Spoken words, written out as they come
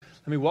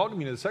Let me welcome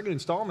you to the second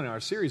installment in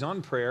our series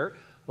on prayer.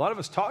 A lot of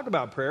us talk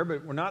about prayer,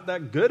 but we're not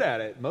that good at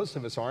it. Most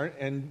of us aren't.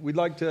 And we'd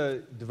like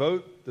to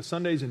devote the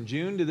Sundays in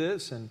June to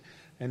this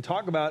and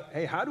talk about,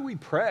 hey, how do we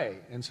pray?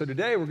 And so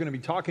today we're going to be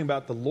talking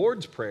about the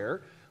Lord's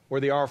Prayer, or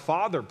the Our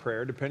Father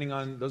prayer, depending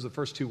on, those are the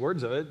first two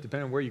words of it,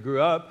 depending on where you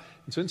grew up.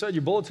 And so inside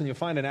your bulletin, you'll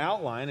find an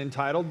outline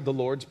entitled The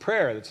Lord's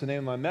Prayer. That's the name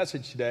of my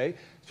message today.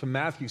 It's from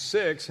Matthew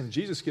 6, and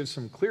Jesus gives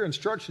some clear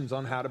instructions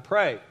on how to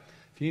pray.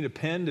 If you need a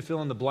pen to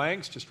fill in the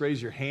blanks, just raise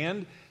your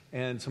hand,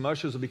 and some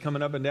ushers will be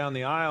coming up and down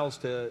the aisles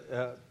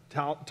to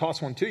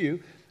toss one to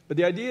you. But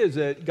the idea is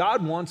that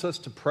God wants us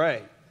to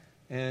pray.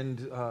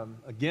 And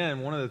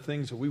again, one of the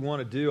things that we want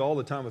to do all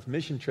the time with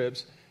mission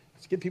trips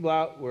is get people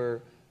out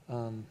where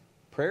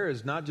prayer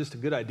is not just a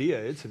good idea,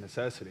 it's a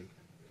necessity.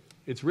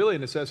 It's really a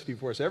necessity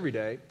for us every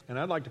day. And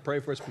I'd like to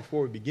pray for us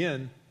before we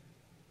begin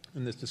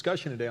in this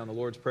discussion today on the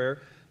Lord's Prayer,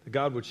 that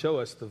God would show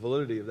us the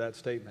validity of that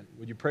statement.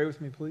 Would you pray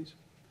with me, please?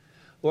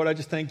 Lord, I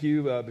just thank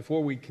you.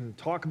 Before we can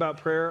talk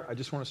about prayer, I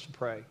just want us to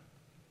pray.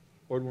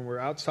 Lord, when we're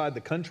outside the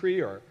country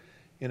or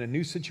in a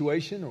new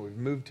situation or we've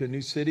moved to a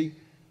new city,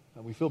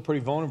 we feel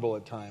pretty vulnerable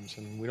at times,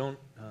 and we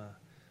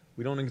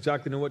don't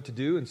exactly know what to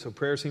do, and so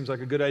prayer seems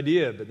like a good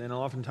idea. But then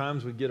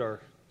oftentimes we get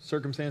our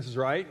circumstances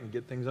right and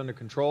get things under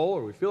control,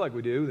 or we feel like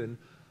we do, then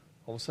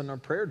all of a sudden our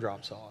prayer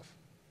drops off.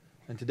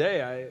 And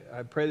today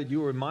I pray that you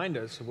will remind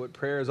us of what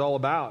prayer is all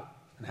about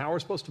and how we're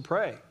supposed to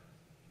pray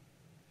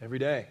every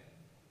day.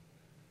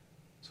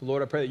 So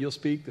Lord, I pray that you'll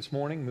speak this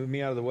morning, move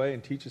me out of the way,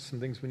 and teach us some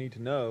things we need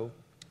to know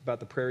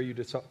about the prayer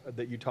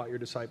that you taught your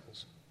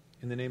disciples.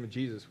 In the name of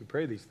Jesus, we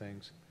pray these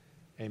things.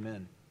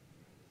 Amen.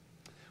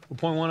 Well,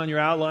 point one on your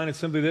outline is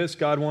simply this: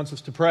 God wants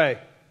us to pray.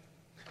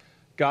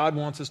 God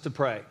wants us to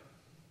pray.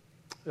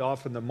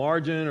 Off in the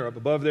margin or up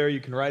above there,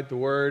 you can write the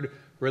word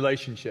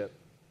relationship.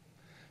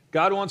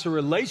 God wants a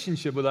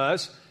relationship with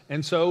us,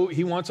 and so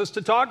he wants us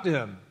to talk to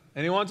him,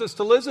 and he wants us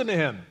to listen to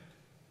him.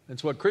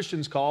 That's what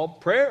Christians call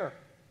prayer.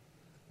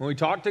 When we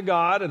talk to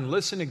God and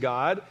listen to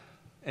God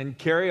and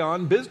carry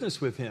on business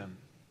with him.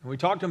 And we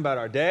talk to him about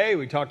our day,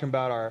 we talk to him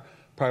about our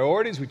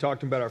priorities, we talk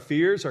to him about our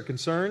fears, our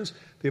concerns.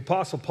 The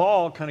Apostle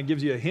Paul kind of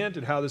gives you a hint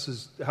at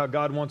how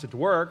God wants it to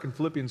work in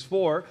Philippians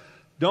 4.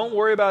 Don't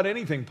worry about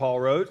anything, Paul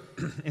wrote.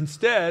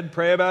 Instead,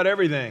 pray about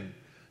everything.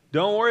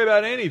 Don't worry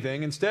about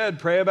anything. Instead,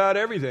 pray about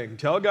everything.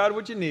 Tell God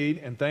what you need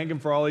and thank him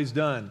for all he's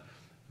done.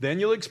 Then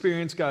you'll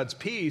experience God's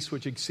peace,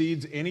 which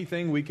exceeds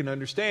anything we can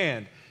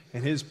understand.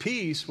 And his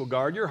peace will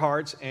guard your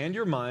hearts and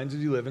your minds as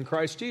you live in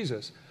Christ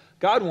Jesus.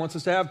 God wants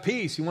us to have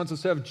peace. He wants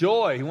us to have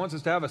joy. He wants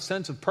us to have a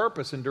sense of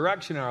purpose and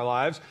direction in our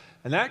lives.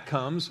 And that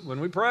comes when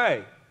we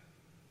pray.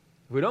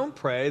 If we don't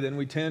pray, then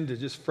we tend to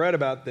just fret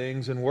about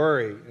things and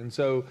worry. And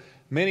so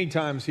many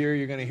times here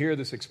you're going to hear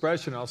this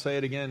expression. I'll say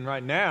it again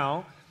right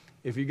now.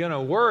 If you're going to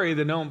worry,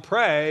 then don't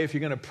pray. If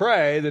you're going to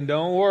pray, then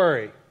don't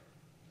worry.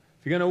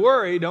 If you're going to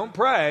worry, don't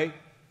pray.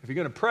 If you're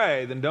going to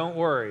pray, then don't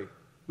worry.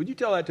 Would you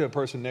tell that to a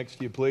person next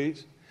to you,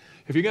 please?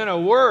 If you're going to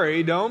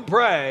worry, don't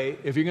pray.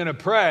 If you're going to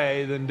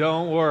pray, then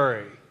don't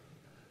worry.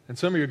 And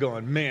some of you are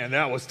going, man,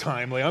 that was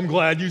timely. I'm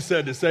glad you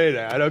said to say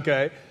that.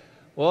 Okay.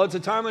 Well, it's a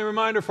timely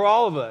reminder for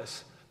all of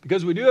us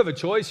because we do have a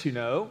choice, you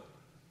know.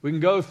 We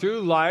can go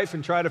through life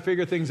and try to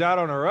figure things out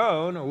on our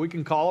own, or we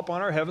can call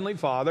upon our Heavenly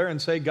Father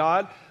and say,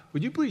 God,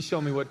 would you please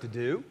show me what to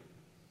do?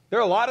 There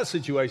are a lot of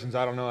situations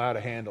I don't know how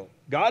to handle.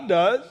 God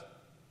does.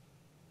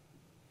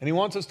 And he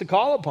wants us to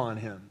call upon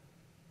him.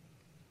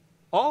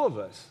 All of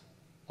us.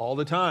 All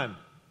the time.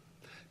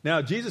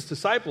 Now, Jesus'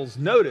 disciples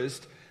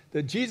noticed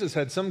that Jesus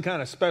had some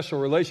kind of special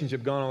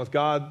relationship going on with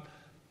God.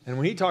 And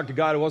when he talked to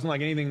God, it wasn't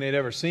like anything they'd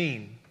ever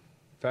seen.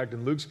 In fact,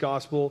 in Luke's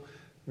gospel,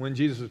 when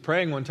Jesus was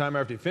praying one time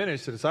after he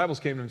finished, the disciples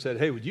came to him and said,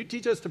 hey, would you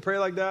teach us to pray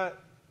like that?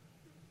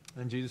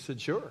 And Jesus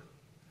said, sure.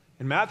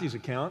 In Matthew's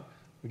account,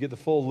 we get the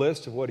full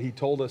list of what he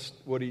told us,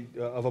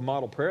 of a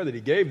model prayer that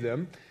he gave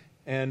them.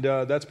 And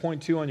that's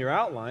point 2 on your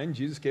outline.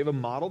 Jesus gave a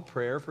model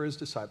prayer for his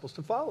disciples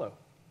to follow.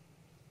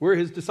 We're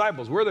his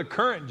disciples. We're the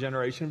current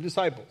generation of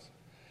disciples.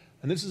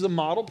 And this is a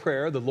model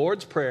prayer. The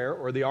Lord's Prayer,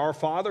 or the Our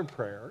Father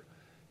prayer,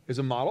 is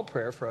a model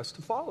prayer for us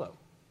to follow.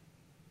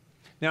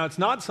 Now, it's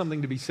not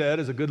something to be said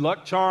as a good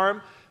luck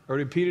charm or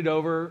repeated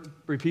over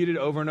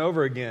and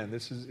over again.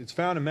 It's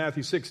found in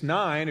Matthew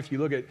 6:9. If you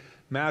look at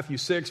Matthew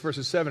 6,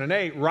 verses 7 and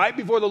 8, right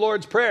before the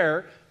Lord's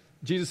Prayer,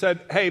 Jesus said,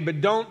 hey,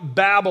 but don't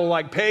babble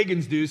like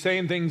pagans do,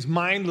 saying things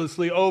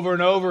mindlessly over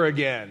and over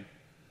again,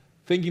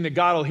 thinking that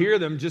God will hear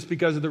them just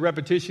because of the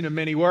repetition of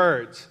many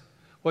words.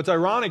 What's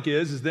ironic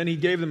is then he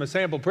gave them a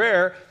sample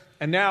prayer,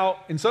 and now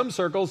in some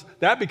circles,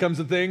 that becomes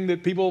the thing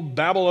that people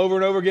babble over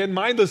and over again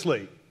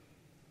mindlessly.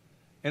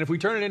 And if we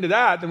turn it into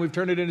that, then we've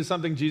turned it into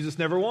something Jesus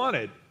never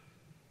wanted.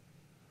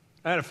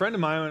 I had a friend of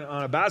mine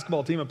on a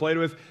basketball team I played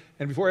with,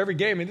 and before every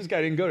game, this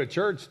guy didn't go to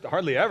church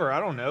hardly ever,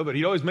 I don't know, but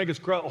he'd always make us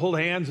hold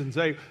hands and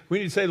say, we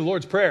need to say the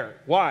Lord's Prayer.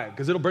 Why?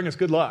 Because it'll bring us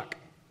good luck.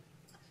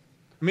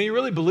 I mean, he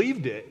really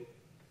believed it.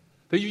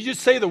 That you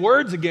just say the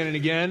words again and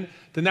again,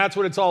 then that's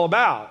what it's all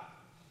about.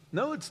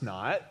 No, it's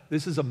not.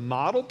 This is a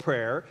model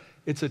prayer.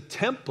 It's a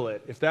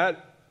template, if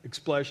that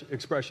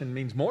expression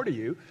means more to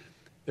you,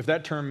 if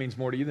that term means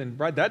more to you, then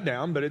write that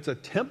down. But it's a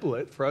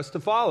template for us to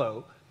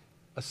follow,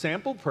 a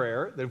sample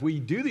prayer that if we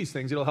do these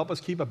things, it'll help us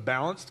keep a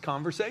balanced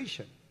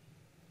conversation.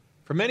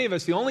 For many of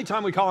us, the only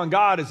time we call on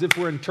God is if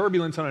we're in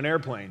turbulence on an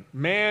airplane.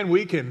 Man,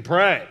 we can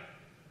pray.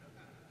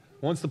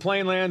 Once the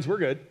plane lands, we're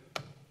good.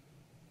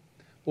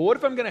 Well, what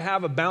if I'm going to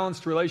have a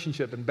balanced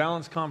relationship and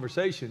balanced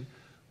conversation?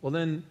 Well,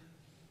 then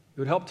it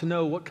would help to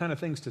know what kind of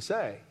things to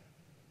say.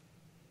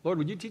 Lord,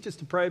 would you teach us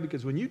to pray?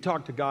 Because when you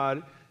talk to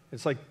God,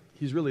 it's like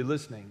he's really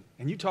listening.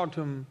 And you talk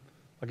to him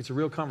like it's a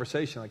real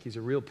conversation, like he's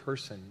a real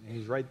person, and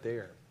he's right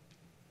there.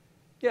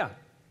 Yeah,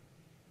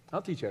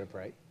 I'll teach you how to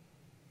pray.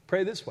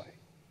 Pray this way.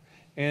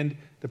 And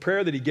the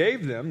prayer that he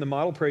gave them, the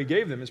model prayer he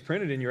gave them, is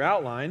printed in your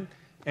outline.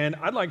 And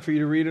I'd like for you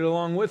to read it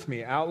along with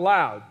me out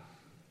loud.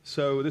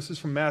 So this is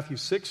from Matthew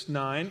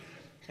 6:9.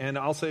 And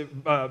I'll say,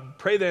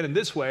 pray then in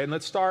this way. And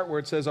let's start where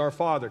it says, Our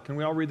Father. Can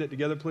we all read that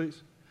together,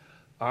 please?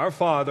 Our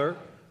Father,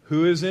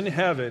 who is in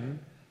heaven,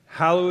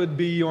 hallowed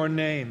be your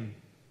name.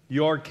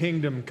 Your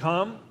kingdom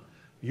come,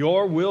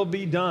 your will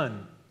be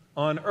done,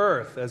 on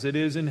earth as it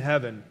is in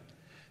heaven.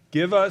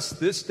 Give us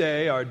this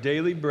day our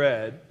daily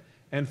bread,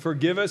 and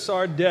forgive us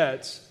our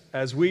debts,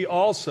 as we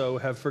also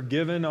have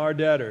forgiven our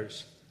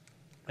debtors.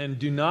 And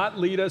do not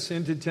lead us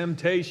into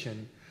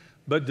temptation,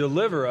 but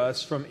deliver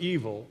us from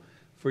evil.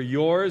 For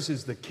yours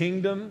is the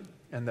kingdom,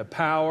 and the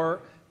power,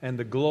 and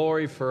the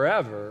glory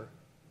forever.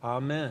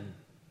 Amen.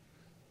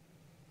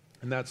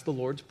 And that's the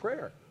Lord's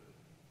Prayer.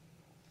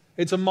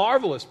 It's a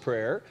marvelous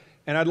prayer,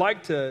 and I'd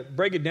like to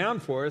break it down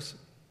for us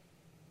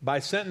by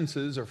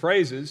sentences or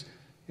phrases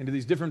into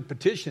these different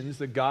petitions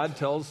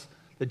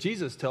that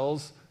Jesus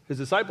tells his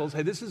disciples,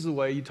 hey, this is the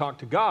way you talk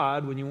to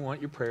God when you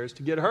want your prayers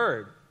to get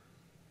heard.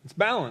 It's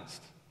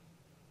balanced.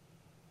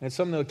 And it's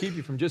something that'll keep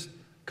you from just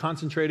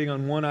concentrating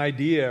on one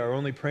idea or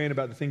only praying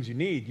about the things you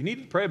need. You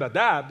need to pray about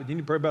that, but you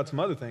need to pray about some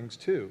other things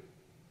too.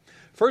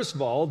 First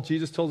of all,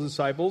 Jesus told his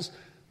disciples,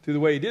 through the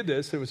way he did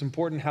this, that it was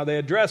important how they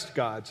addressed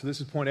God. So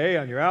this is point A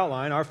on your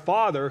outline. Our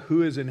Father,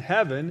 who is in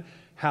heaven,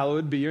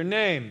 hallowed be your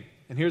name.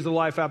 And here's the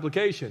life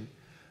application.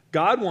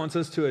 God wants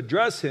us to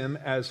address him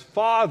as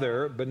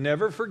Father, but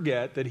never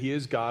forget that he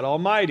is God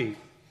Almighty.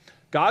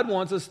 God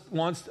wants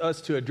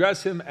us to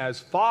address him as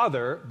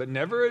Father, but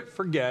never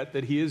forget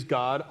that he is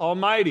God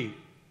Almighty.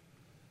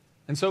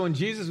 And so when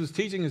Jesus was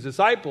teaching his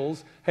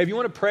disciples, hey, if you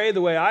want to pray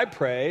the way I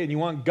pray, and you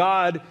want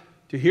God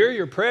to hear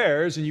your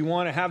prayers, and you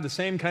want to have the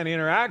same kind of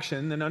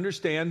interaction, then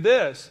understand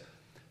this.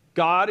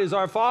 God is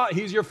our Father.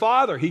 He's your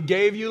Father. He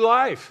gave you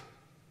life.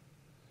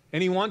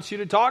 And he wants you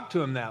to talk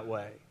to him that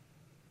way.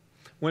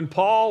 When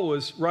Paul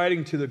was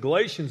writing to the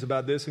Galatians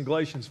about this in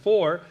Galatians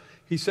 4,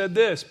 he said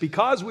this,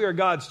 because we are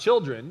God's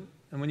children,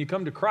 and when you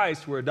come to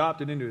Christ, we're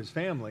adopted into his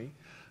family,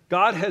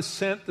 God has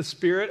sent the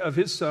Spirit of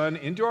his Son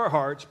into our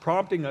hearts,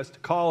 prompting us to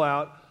call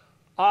out,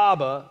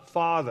 Abba,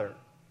 Father.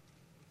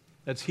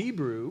 That's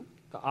Hebrew,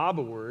 the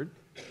Abba word,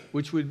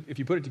 which would, if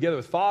you put it together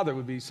with Father,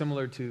 would be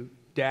similar to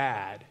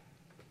Dad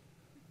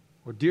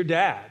or Dear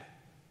Dad.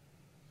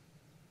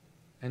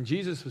 And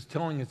Jesus was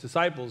telling his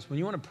disciples, when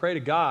you want to pray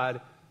to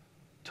God,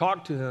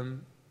 talk to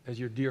him as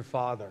your dear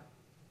Father.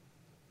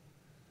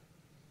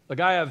 Like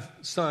I have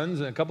sons,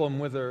 and a couple of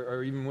them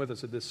are even with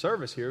us at this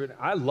service here, but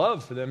I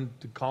love for them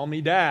to call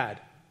me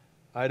Dad.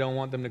 I don't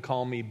want them to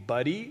call me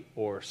buddy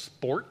or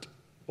sport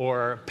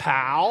or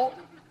pal.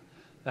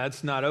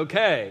 That's not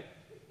okay.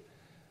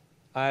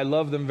 I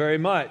love them very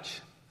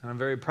much, and I'm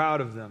very proud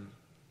of them.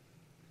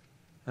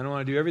 And I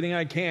want to do everything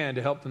I can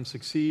to help them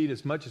succeed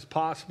as much as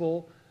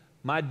possible.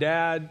 My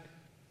dad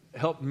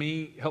helped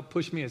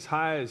push me as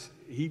high as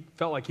he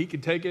felt like he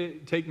could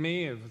take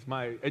me with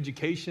my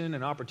education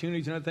and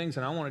opportunities and other things,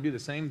 and I want to do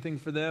the same thing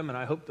for them, and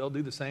I hope they'll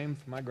do the same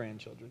for my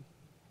grandchildren.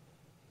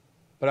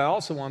 But I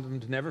also want them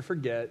to never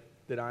forget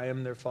that I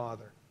am their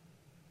Father,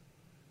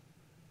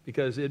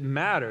 because it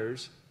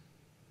matters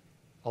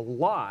a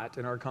lot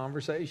in our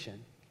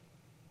conversation.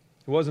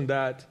 It wasn't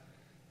that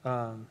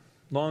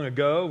long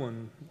ago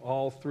when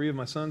all three of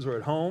my sons were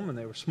at home and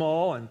they were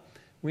small, and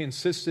we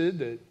insisted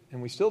that,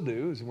 and we still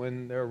do, is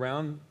when they're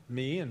around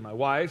me and my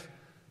wife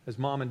as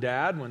mom and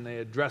dad, when they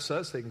address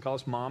us, they can call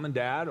us mom and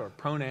dad, or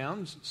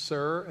pronouns,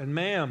 sir and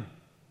ma'am.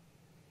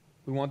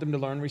 We want them to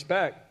learn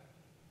respect.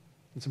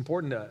 It's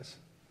important to us.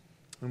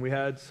 And we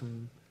had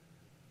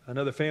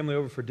another family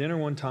over for dinner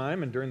one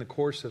time, and during the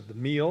course of the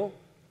meal,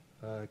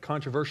 a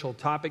controversial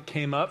topic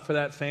came up for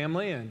that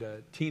family, and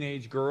a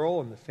teenage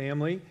girl in the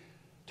family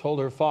told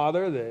her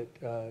father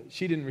that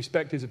she didn't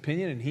respect his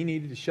opinion and he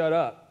needed to shut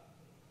up.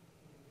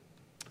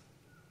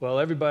 Well,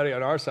 everybody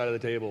on our side of the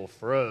table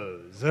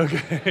froze,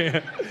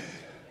 okay?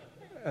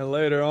 And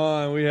later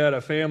on, we had a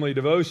family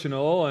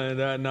devotional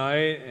that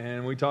night,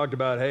 and we talked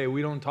about, hey,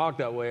 we don't talk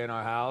that way in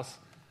our house.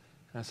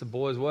 And I said,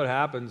 boys, what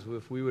happens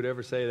if we would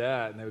ever say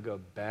that? And they would go,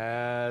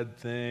 bad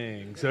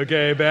things,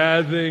 okay?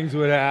 Bad things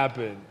would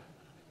happen.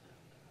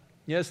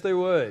 Yes, they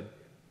would.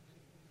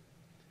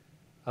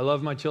 I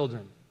love my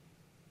children.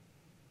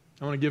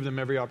 I want to give them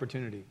every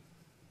opportunity.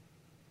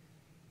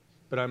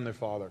 But I'm their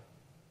father.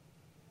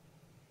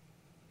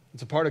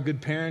 It's a part of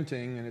good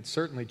parenting, and it's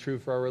certainly true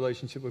for our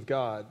relationship with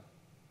God.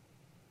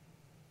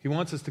 He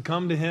wants us to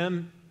come to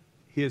Him.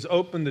 He has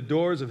opened the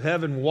doors of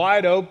heaven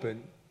wide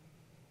open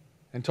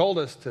and told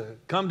us to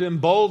come to Him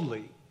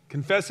boldly,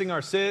 confessing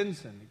our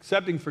sins and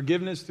accepting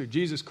forgiveness through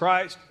Jesus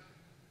Christ,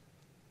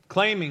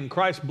 claiming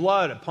Christ's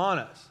blood upon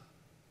us.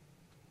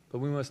 But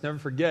we must never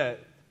forget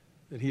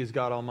that He is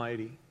God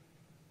Almighty.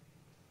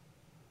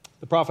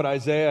 The prophet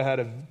Isaiah had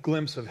a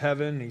glimpse of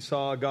heaven. He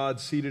saw God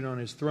seated on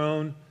His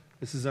throne.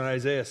 This is in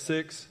Isaiah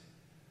 6.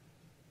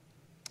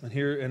 And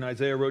here, and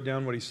Isaiah wrote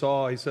down what he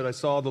saw. He said, I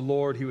saw the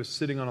Lord. He was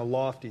sitting on a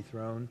lofty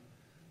throne.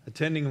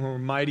 Attending him were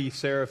mighty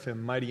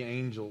seraphim, mighty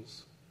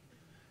angels.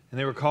 And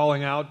they were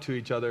calling out to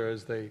each other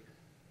as they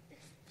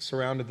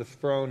surrounded the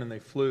throne and they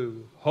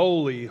flew.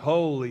 Holy,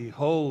 holy,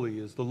 holy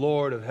is the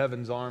Lord of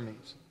heaven's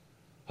armies.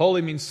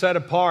 Holy means set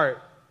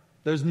apart.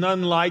 There's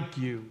none like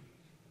you.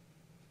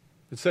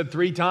 It's said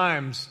 3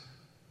 times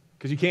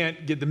because you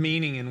can't get the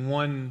meaning in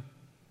one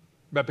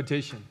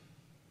repetition.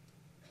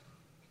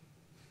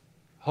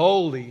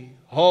 Holy,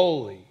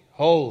 holy,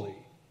 holy.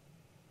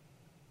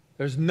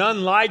 There's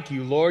none like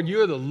you, Lord.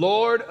 You are the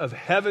Lord of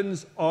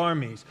heaven's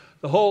armies.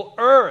 The whole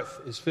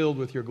earth is filled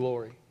with your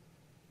glory.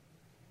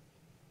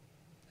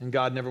 And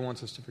God never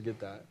wants us to forget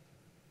that.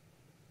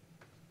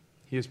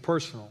 He is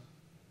personal.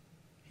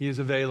 He is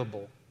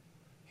available.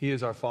 He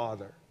is our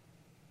Father.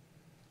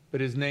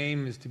 But His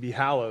name is to be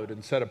hallowed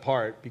and set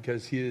apart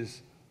because He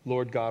is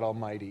Lord God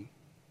Almighty.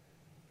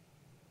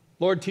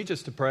 Lord, teach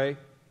us to pray.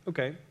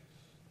 Okay.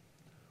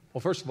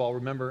 Well, first of all,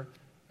 remember,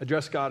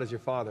 address God as your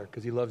Father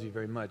because He loves you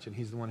very much and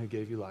He's the one who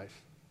gave you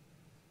life.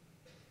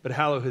 But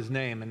hallow His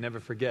name and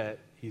never forget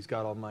He's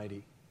God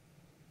Almighty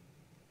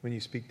when you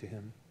speak to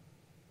Him.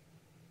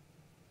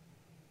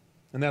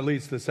 And that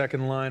leads to the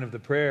second line of the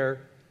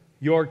prayer.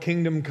 Your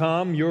kingdom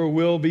come, your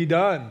will be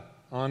done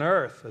on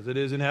earth as it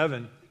is in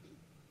heaven.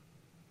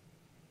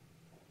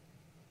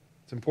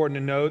 It's important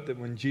to note that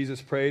when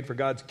Jesus prayed for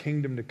God's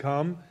kingdom to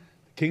come,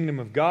 the kingdom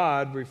of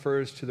God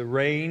refers to the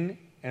reign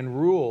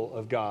and rule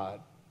of God.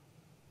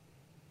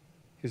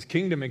 His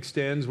kingdom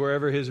extends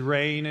wherever His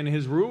reign and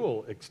His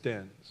rule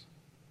extends.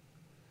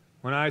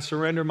 When I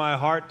surrender my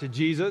heart to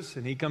Jesus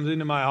and He comes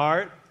into my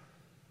heart,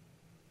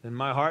 then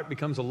my heart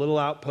becomes a little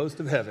outpost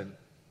of heaven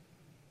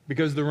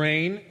because the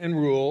reign and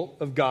rule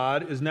of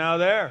God is now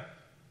there.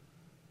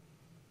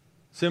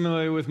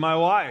 Similarly with my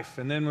wife.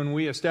 And then when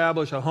we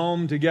establish a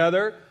home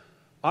together,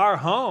 our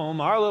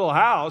home, our little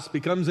house,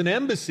 becomes an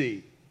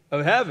embassy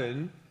of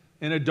heaven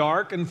in a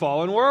dark and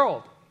fallen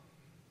world.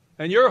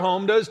 And your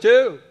home does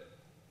too.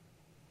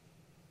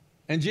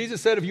 And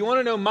Jesus said, if you want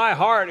to know my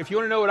heart, if you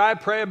want to know what I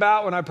pray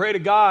about when I pray to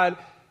God,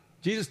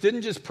 Jesus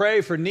didn't just pray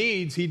for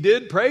needs. He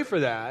did pray for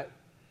that.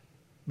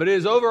 But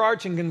His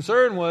overarching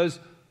concern was,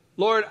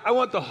 Lord, I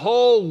want the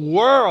whole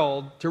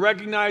world to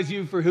recognize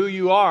you for who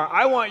you are.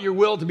 I want your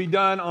will to be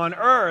done on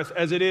earth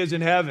as it is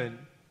in heaven.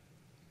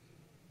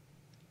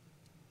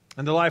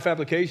 And the life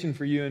application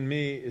for you and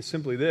me is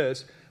simply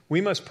this. We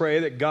must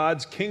pray that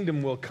God's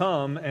kingdom will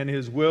come and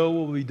His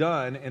will be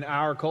done in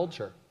our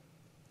culture.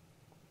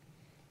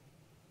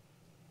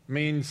 I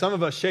mean, some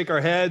of us shake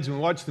our heads and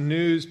watch the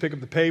news, pick up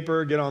the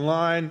paper, get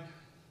online.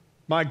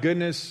 My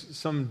goodness,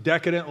 some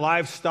decadent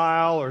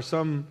lifestyle or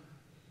some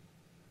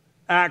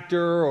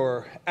actor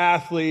or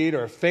athlete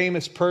or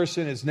famous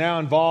person is now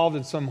involved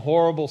in some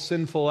horrible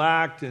sinful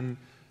act, and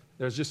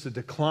there's just a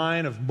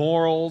decline of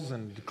morals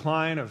and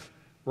decline of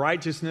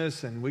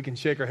righteousness, and we can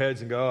shake our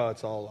heads and go, oh,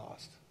 it's all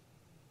lost.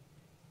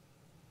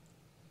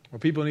 Or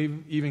people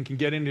even can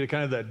get into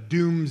kind of the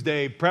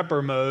doomsday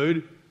prepper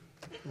mode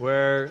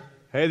where,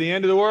 hey, the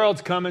end of the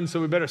world's coming, so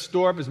we better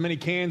store up as many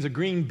cans of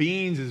green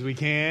beans as we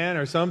can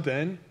or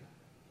something.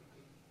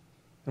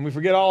 And we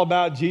forget all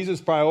about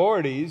Jesus'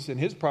 priorities, and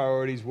His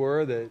priorities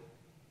were that,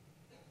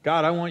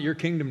 God, I want your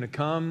kingdom to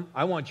come.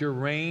 I want your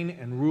reign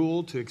and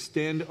rule to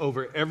extend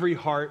over every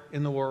heart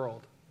in the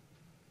world.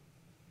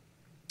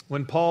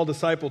 When Paul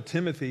discipled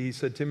Timothy, he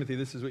said, Timothy,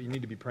 this is what you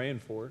need to be praying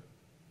for.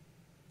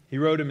 He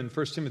wrote him in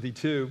 1 Timothy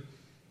 2,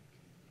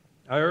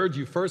 I urge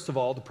you, first of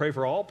all, to pray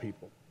for all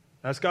people.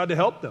 Ask God to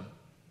help them.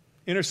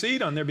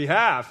 Intercede on their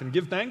behalf and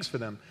give thanks for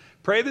them.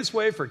 Pray this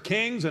way for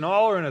kings and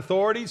all who are in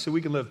authority so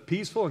we can live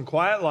peaceful and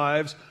quiet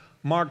lives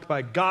marked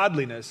by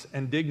godliness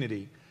and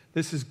dignity.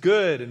 This is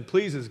good and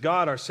pleases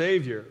God our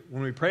Savior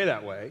when we pray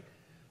that way,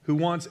 who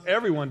wants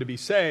everyone to be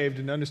saved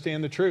and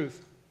understand the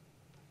truth.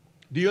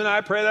 Do you and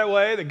I pray that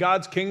way, that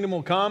God's kingdom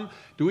will come?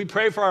 Do we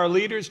pray for our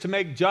leaders to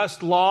make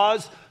just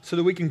laws so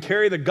that we can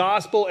carry the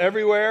gospel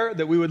everywhere,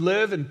 that we would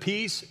live in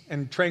peace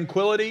and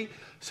tranquility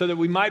so that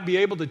we might be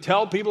able to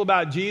tell people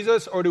about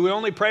Jesus? Or do we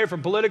only pray for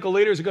political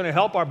leaders who are going to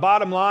help our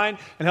bottom line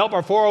and help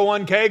our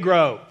 401k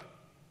grow?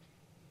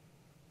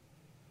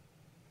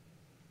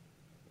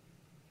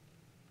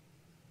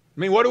 I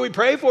mean, what do we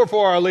pray for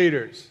our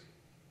leaders?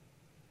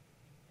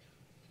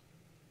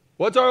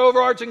 What's our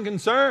overarching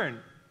concern?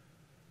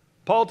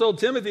 Paul told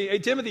Timothy, hey,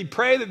 Timothy,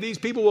 pray that these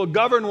people will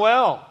govern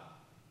well,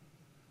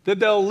 that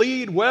they'll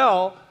lead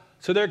well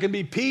so there can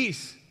be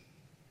peace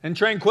and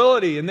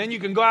tranquility. And then you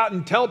can go out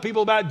and tell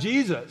people about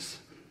Jesus.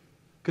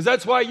 Because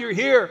that's why you're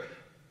here.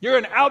 You're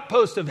an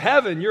outpost of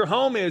heaven. Your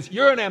home is.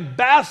 You're an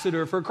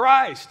ambassador for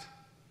Christ.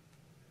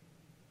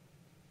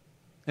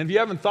 And if you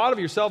haven't thought of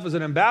yourself as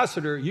an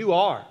ambassador, you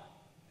are.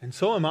 And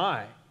so am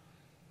I.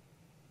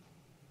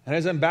 And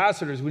as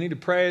ambassadors, we need to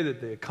pray that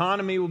the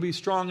economy will be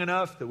strong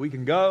enough that we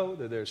can go,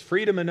 that there's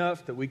freedom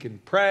enough that we can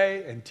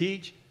pray and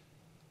teach.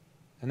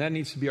 And that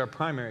needs to be our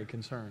primary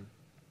concern.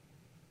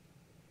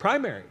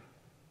 Primary.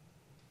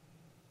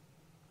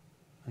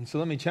 And so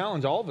let me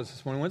challenge all of us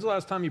this morning. When's the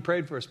last time you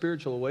prayed for a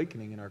spiritual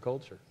awakening in our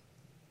culture?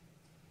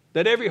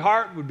 That every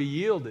heart would be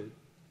yielded.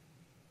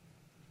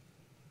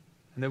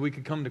 And that we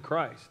could come to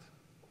Christ.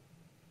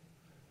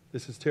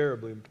 This is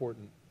terribly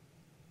important.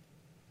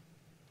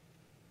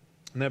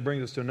 And that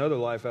brings us to another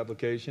life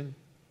application.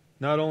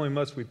 Not only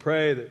must we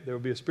pray that there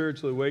will be a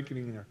spiritual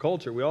awakening in our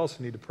culture, we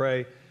also need to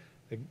pray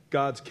that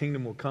God's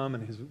kingdom will come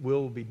and His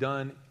will be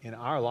done in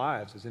our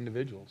lives as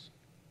individuals.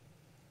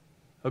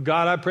 Oh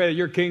God, I pray that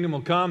your kingdom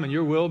will come and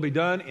your will be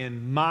done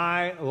in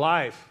my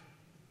life.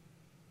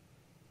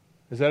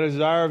 Is that a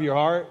desire of your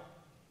heart?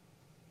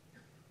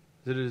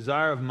 Is it a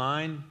desire of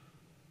mine?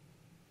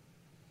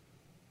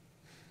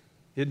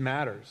 It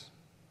matters.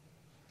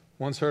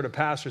 Once heard a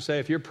pastor say,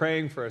 if you're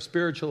praying for a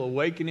spiritual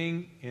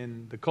awakening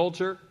in the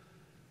culture,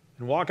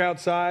 and walk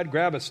outside,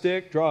 grab a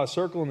stick, draw a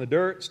circle in the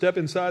dirt, step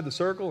inside the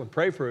circle, and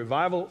pray for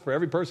revival for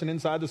every person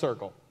inside the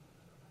circle.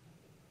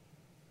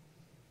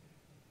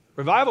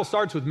 Revival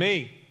starts with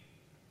me.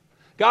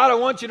 God, I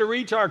want you to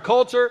reach our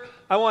culture.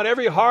 I want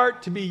every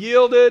heart to be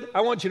yielded.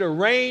 I want you to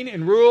reign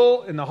and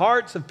rule in the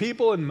hearts of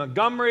people in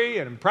Montgomery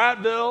and in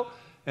Prattville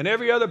and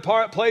every other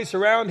place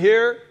around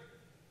here.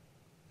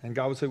 And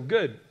God would say, well,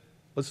 good,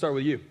 let's start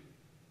with you.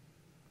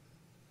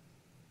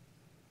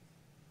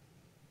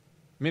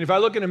 I mean, if I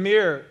look in a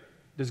mirror,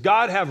 does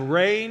God have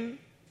reign,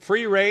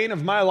 free reign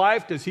of my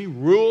life? Does He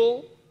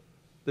rule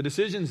the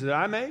decisions that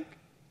I make?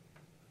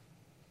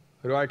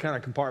 Or do I kind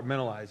of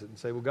compartmentalize it and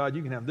say, well, God,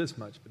 you can have this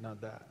much, but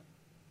not that?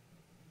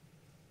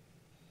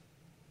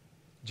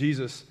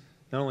 Jesus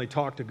not only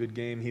talked a good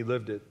game, He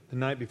lived it. The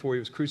night before He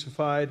was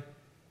crucified,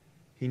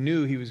 He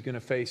knew He was going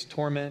to face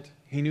torment.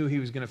 He knew He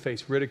was going to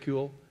face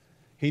ridicule.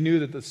 He knew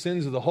that the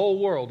sins of the whole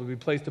world would be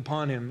placed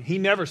upon Him. He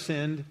never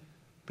sinned,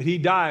 but He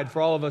died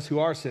for all of us who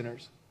are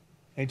sinners.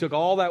 And He took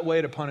all that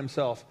weight upon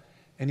Himself.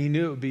 And He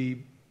knew it would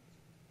be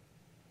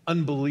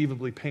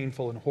unbelievably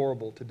painful and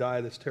horrible to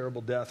die this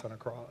terrible death on a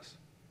cross.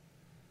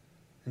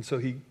 And so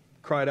He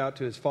cried out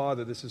to His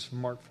Father. This is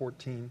from Mark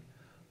 14.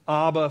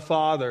 Abba,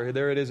 Father.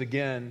 There it is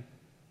again.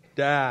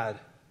 Dad.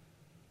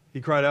 He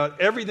cried out,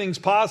 everything's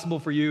possible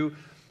for you.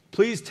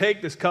 Please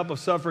take this cup of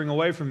suffering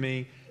away from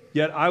me.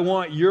 Yet I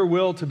want your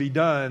will to be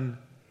done,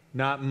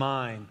 not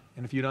mine.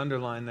 And if you'd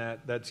underline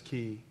that, that's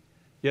key.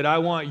 Yet I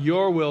want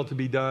your will to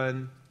be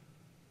done,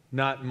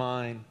 not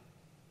mine.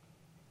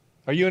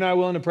 Are you and I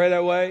willing to pray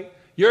that way?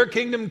 Your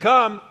kingdom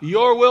come,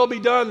 your will be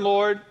done,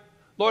 Lord.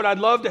 Lord, I'd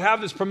love to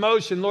have this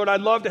promotion. Lord,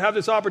 I'd love to have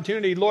this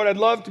opportunity. Lord, I'd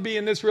love to be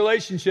in this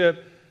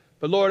relationship.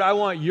 But Lord, I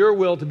want your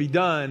will to be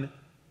done,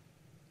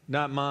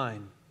 not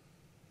mine.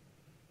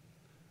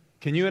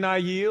 Can you and I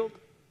yield?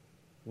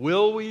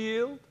 Will we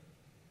yield?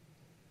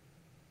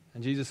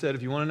 And Jesus said,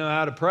 if you want to know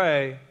how to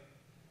pray,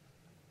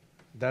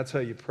 that's how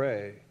you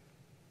pray.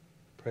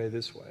 Pray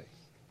this way.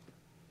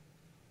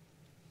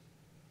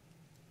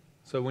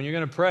 So when you're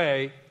going to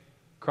pray,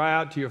 cry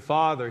out to your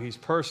Father. He's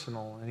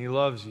personal and He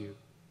loves you.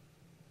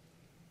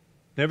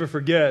 Never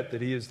forget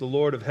that He is the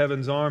Lord of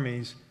heaven's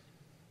armies.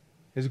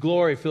 His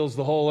glory fills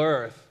the whole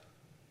earth.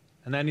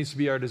 And that needs to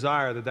be our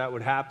desire, that that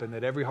would happen,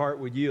 that every heart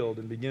would yield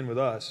and begin with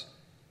us.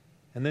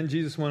 And then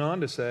Jesus went on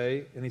to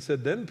say, and He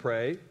said, then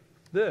pray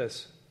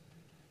this.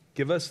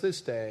 Give us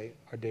this day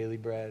our daily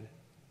bread.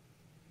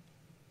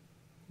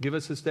 Give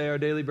us this day our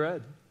daily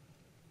bread.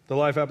 The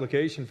life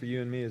application for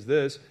you and me is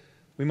this.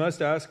 We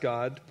must ask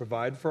God to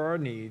provide for our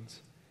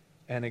needs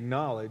and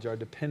acknowledge our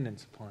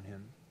dependence upon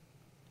Him.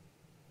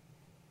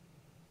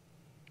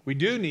 We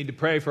do need to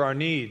pray for our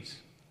needs.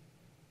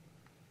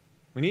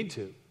 We need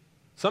to.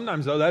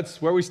 Sometimes, though,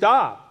 that's where we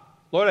stop.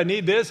 Lord, I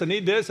need this, I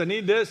need this, I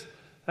need this.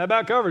 That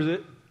about covers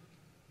it.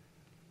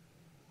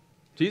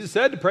 Jesus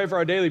said to pray for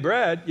our daily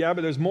bread. Yeah,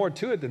 but there's more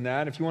to it than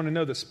that. If you want to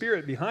know the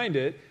spirit behind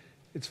it,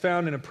 it's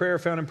found in a prayer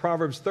found in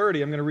Proverbs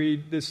 30. I'm going to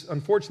read this,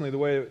 unfortunately, the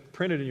way it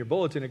printed in your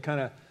bulletin, it kind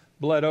of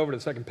bled over to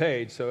the second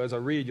page. So as I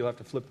read, you'll have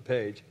to flip the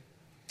page.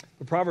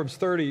 But Proverbs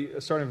 30,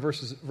 starting in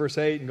verse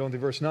 8 and going through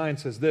verse 9,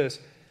 says this.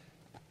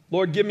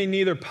 Lord, give me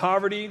neither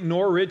poverty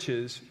nor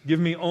riches. Give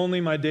me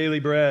only my daily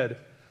bread.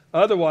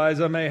 Otherwise,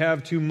 I may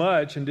have too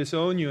much and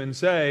disown you and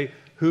say,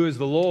 who is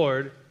the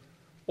Lord?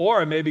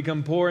 Or I may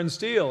become poor and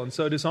steal, and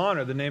so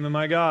dishonor the name of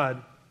my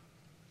God.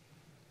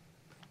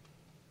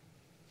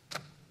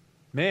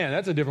 Man,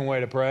 that's a different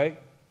way to pray.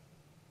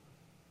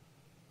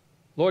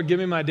 Lord, give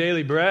me my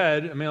daily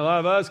bread. I mean, a lot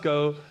of us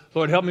go,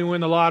 Lord, help me win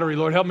the lottery.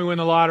 Lord, help me win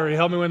the lottery.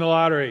 Help me win the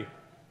lottery.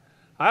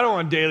 I don't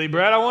want daily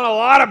bread. I want a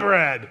lot of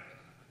bread.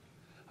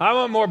 I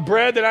want more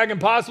bread than I can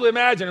possibly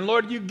imagine. And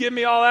Lord, you give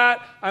me all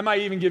that, I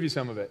might even give you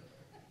some of it.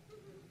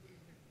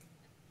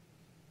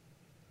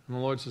 And the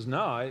Lord says,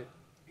 no,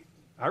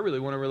 I really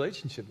want a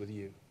relationship with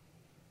you.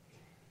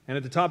 And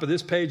at the top of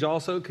this page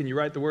also, can you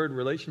write the word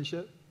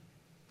relationship?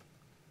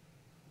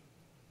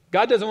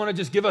 God doesn't want to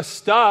just give us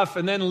stuff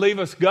and then leave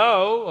us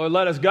go or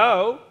let us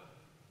go.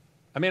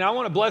 I mean, I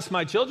want to bless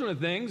my children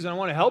with things and I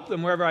want to help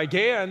them wherever I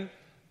can,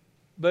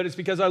 but it's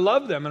because I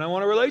love them and I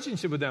want a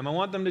relationship with them. I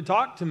want them to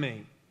talk to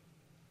me.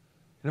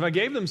 And if I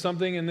gave them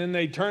something and then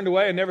they turned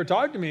away and never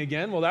talked to me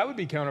again, well, that would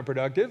be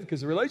counterproductive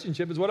because the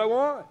relationship is what I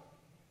want.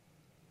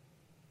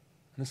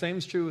 And the same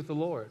is true with the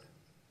Lord.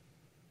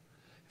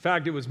 In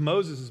fact, it was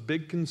Moses'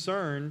 big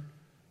concern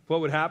what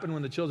would happen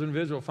when the children of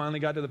Israel finally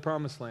got to the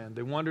promised land.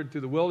 They wandered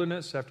through the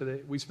wilderness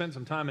we spent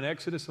some time in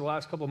Exodus the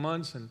last couple of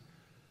months and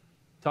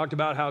talked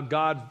about how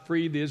God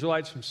freed the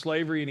Israelites from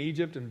slavery in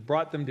Egypt and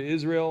brought them to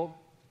Israel.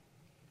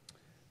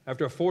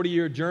 After a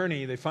 40-year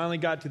journey, they finally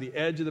got to the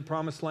edge of the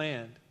promised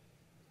land.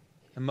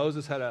 And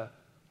Moses had a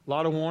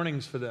lot of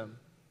warnings for them.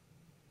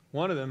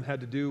 One of them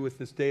had to do with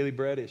this daily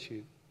bread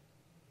issue.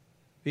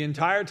 The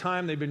entire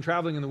time they'd been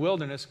traveling in the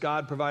wilderness,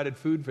 God provided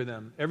food for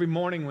them. Every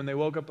morning when they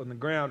woke up on the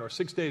ground, or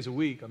 6 days a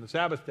week, on the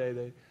Sabbath day,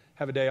 they'd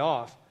have a day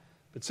off.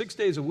 But 6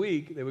 days a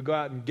week, they would go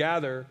out and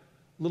gather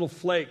little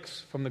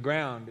flakes from the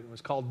ground. It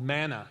was called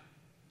manna.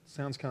 It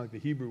sounds kind of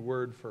like the Hebrew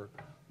word for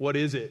what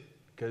is it?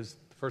 Because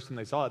the first time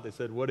they saw it, they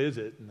said, what is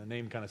it? And the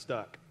name kind of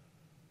stuck.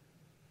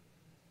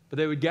 But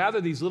they would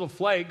gather these little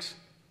flakes,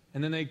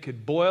 and then they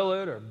could boil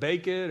it or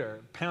bake it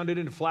or pound it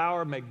into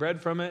flour, make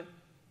bread from it.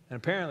 And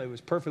apparently it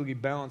was perfectly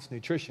balanced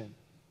nutrition.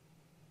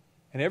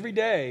 And every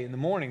day in the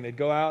morning, they'd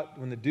go out,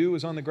 when the dew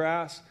was on the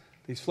grass,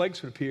 these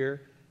flakes would appear,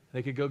 and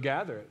they could go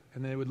gather it,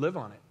 and they would live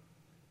on it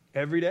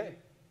every day.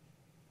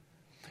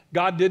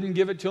 God didn't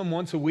give it to them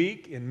once a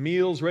week in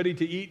meals ready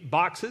to eat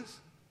boxes.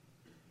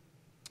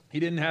 He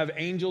didn't have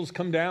angels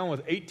come down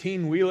with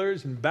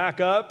 18-wheelers and back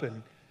up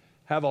and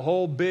have a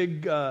whole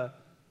big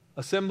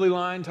assembly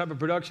line type of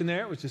production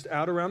there. It was just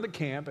out around the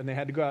camp, and they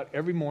had to go out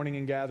every morning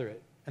and gather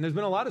it. And there's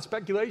been a lot of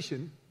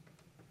speculation.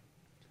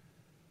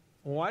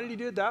 Well, why did he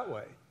do it that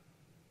way?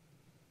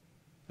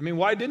 I mean,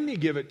 why didn't he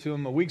give it to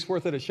him a week's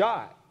worth at a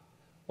shot?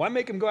 Why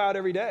make him go out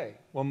every day?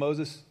 Well,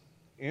 Moses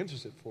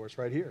answers it for us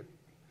right here.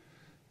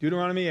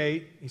 Deuteronomy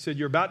 8, he said,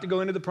 you're about to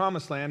go into the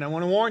promised land. I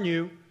want to warn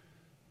you,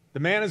 the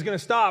man is going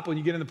to stop when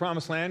you get in the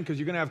promised land because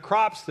you're going to have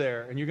crops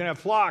there, and you're going to have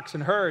flocks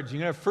and herds,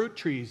 you're going to have fruit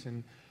trees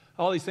and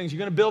all these things. You're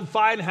going to build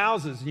fine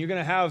houses, and you're going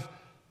to have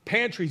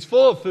pantries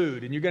full of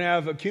food, and you're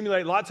going to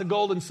accumulate lots of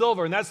gold and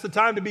silver, and that's the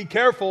time to be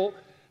careful,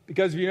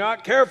 because if you're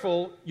not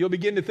careful, you'll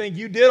begin to think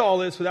you did all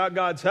this without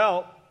God's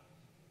help.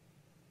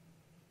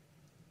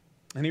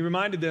 And he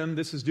reminded them,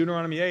 this is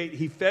Deuteronomy 8,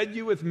 he fed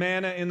you with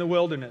manna in the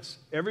wilderness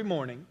every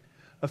morning,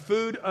 a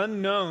food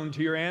unknown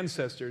to your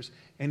ancestors,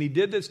 and he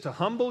did this to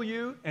humble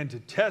you and to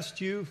test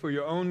you for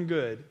your own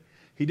good.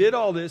 He did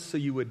all this so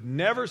you would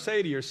never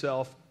say to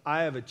yourself,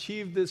 I have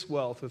achieved this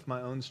wealth with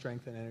my own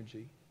strength and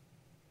energy.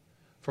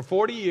 For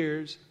 40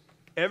 years,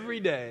 every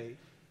day,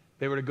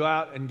 they were to go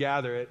out and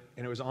gather it,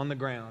 and it was on the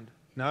ground,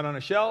 not on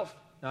a shelf,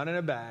 not in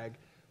a bag,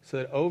 so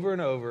that over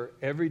and over,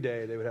 every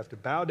day, they would have to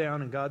bow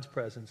down in God's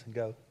presence and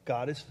go,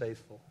 God is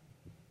faithful.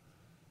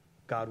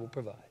 God will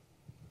provide.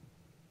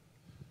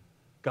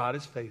 God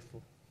is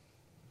faithful.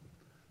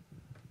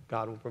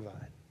 God will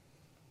provide.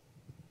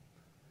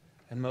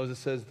 And Moses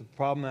says, the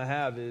problem I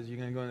have is you're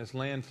going to go in this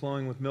land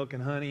flowing with milk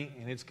and honey,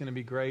 and it's going to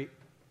be great.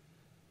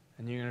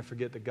 And you're going to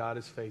forget that God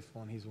is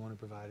faithful, and he's the one who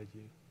provided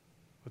you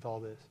with all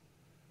this.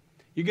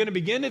 You're going to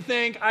begin to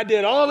think, I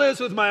did all this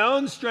with my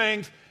own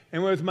strength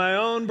and with my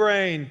own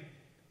brain.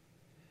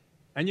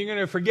 And you're going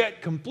to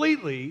forget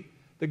completely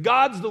that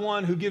God's the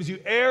one who gives you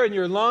air in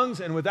your lungs,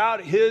 and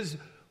without his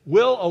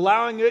will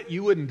allowing it,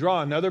 you wouldn't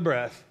draw another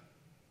breath.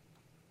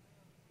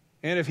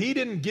 And if he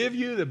didn't give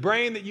you the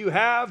brain that you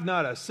have,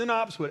 not a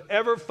synapse would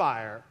ever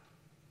fire.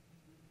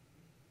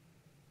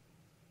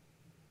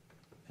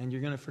 And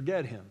you're going to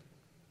forget him.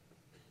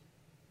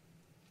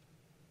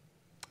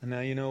 And now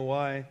you know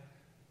why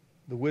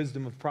the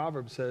wisdom of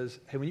Proverbs says,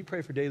 hey, when you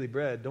pray for daily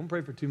bread, don't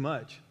pray for too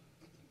much,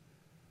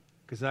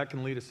 because that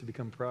can lead us to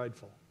become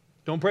prideful.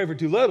 Don't pray for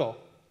too little,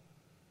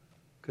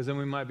 because then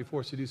we might be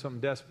forced to do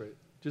something desperate.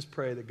 Just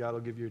pray that God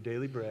will give you your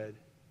daily bread,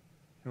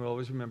 and we'll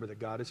always remember that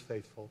God is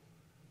faithful.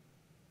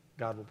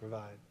 God will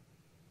provide.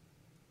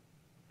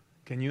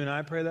 Can you and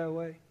I pray that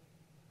way?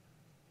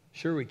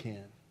 Sure we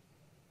can.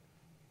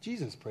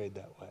 Jesus prayed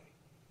that way.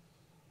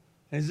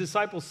 And his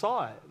disciples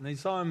saw it, and they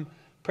saw him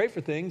pray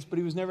for things, but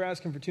he was never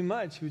asking for too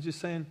much. He was just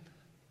saying,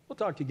 we'll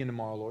talk to you again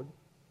tomorrow, Lord.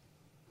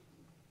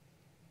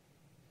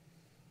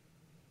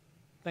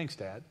 Thanks,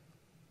 Dad.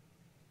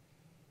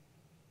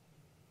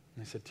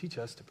 And they said, teach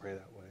us to pray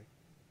that way.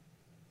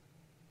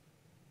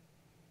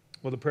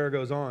 Well, the prayer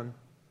goes on.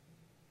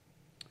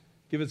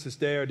 Give us this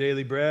day our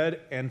daily bread,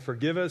 and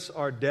forgive us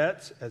our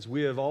debts as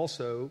we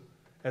also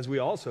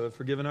have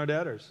forgiven our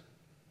debtors.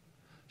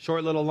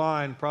 Short little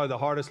line, probably the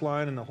hardest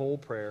line in the whole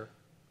prayer.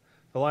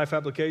 The life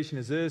application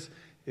is this: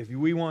 If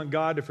we want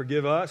God to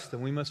forgive us,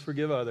 then we must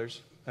forgive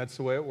others. That's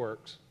the way it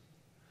works.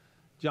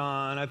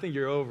 John, I think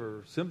you're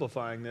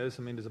oversimplifying this.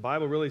 I mean, does the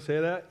Bible really say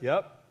that?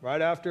 Yep.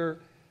 Right after,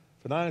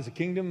 for thine is the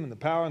kingdom and the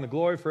power and the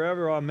glory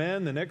forever.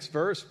 Amen. The next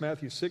verse,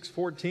 Matthew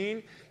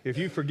 6:14. If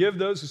you forgive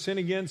those who sin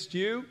against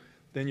you,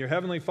 then your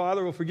heavenly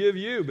Father will forgive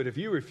you. But if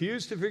you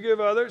refuse to forgive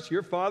others,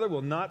 your Father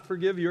will not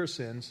forgive your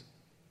sins.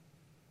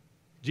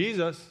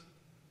 Jesus.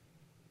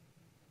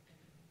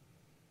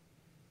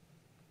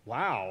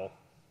 Wow.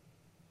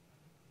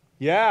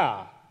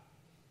 Yeah.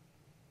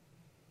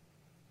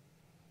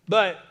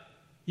 But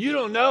you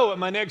don't know what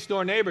my next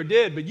door neighbor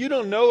did, but you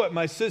don't know what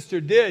my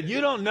sister did. You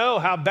don't know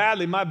how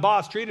badly my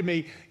boss treated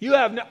me.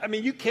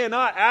 You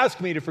cannot ask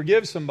me to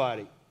forgive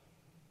somebody.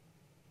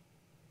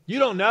 You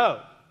don't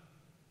know.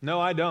 No,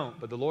 I don't,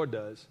 but the Lord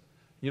does.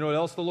 You know what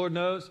else the Lord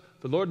knows?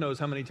 The Lord knows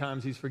how many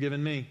times He's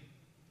forgiven me.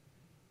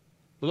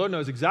 The Lord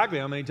knows exactly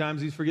how many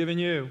times He's forgiven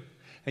you.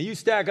 And you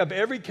stack up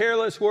every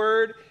careless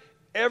word,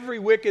 every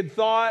wicked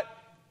thought,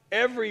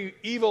 every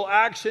evil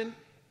action,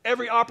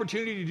 every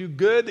opportunity to do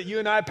good that you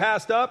and I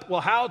passed up.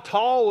 Well, how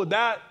tall would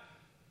that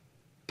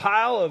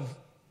pile of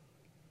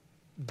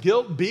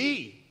guilt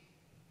be?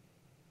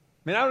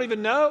 I mean, I don't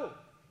even know.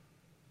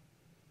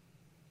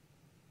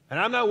 And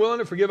I'm not willing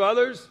to forgive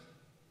others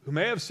who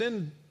may have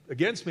sinned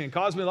against me and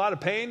caused me a lot of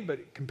pain,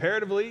 but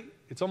comparatively,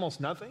 it's almost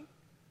nothing.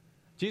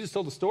 Jesus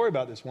told a story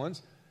about this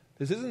once.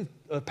 This isn't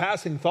a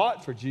passing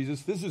thought for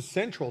Jesus. This is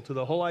central to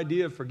the whole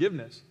idea of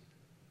forgiveness.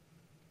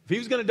 If He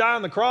was going to die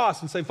on the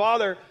cross and say,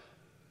 Father, if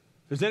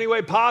there's any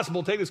way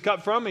possible, take this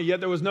cup from me, yet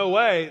there was no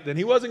way, then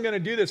He wasn't going to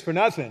do this for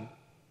nothing.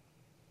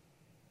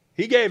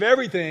 He gave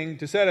everything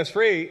to set us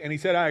free, and He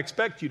said, I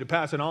expect you to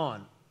pass it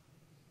on.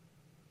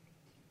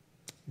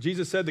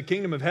 Jesus said the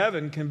kingdom of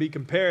heaven can be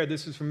compared,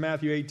 this is from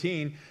Matthew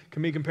 18,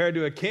 can be compared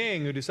to a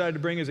king who decided to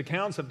bring his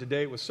accounts up to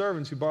date with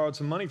servants who borrowed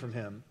some money from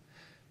him.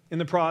 In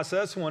the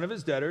process, one of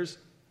his debtors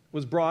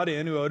was brought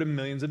in who owed him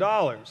millions of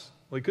dollars.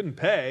 Well, he couldn't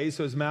pay,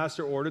 so his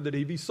master ordered that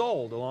he be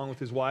sold, along with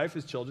his wife,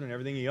 his children, and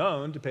everything he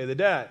owned to pay the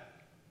debt.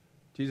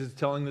 Jesus is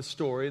telling this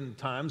story in the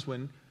times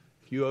when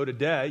if you owed a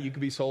debt, you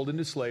could be sold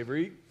into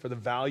slavery for the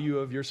value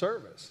of your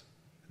service,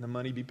 and the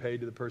money be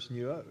paid to the person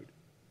you owed.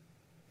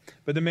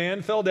 But the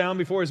man fell down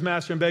before his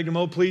master and begged him,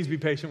 oh, please be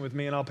patient with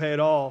me, and I'll pay it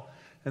all.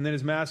 And then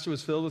his master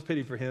was filled with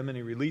pity for him, and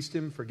he released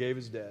him, forgave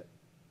his debt.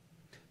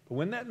 But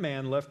when that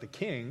man left the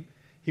king,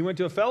 he went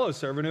to a fellow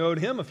servant who owed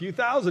him a few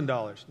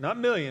 $1,000s, not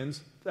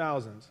millions,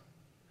 thousands.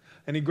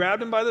 And he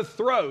grabbed him by the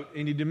throat,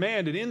 and he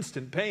demanded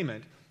instant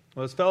payment.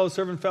 Well, his fellow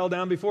servant fell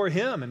down before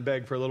him and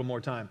begged for a little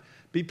more time.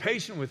 Be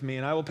patient with me,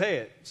 and I will pay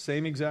it.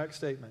 Same exact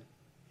statement,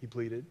 he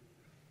pleaded.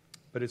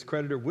 But his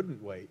creditor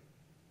wouldn't wait.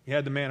 He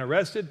had the man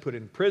arrested, put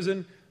in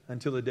prison,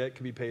 until the debt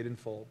could be paid in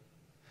full.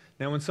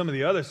 Now, when some of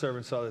the other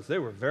servants saw this, they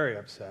were very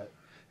upset.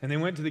 And they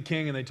went to the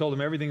king, and they told him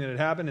everything that had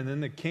happened. And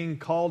then the king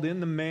called in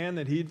the man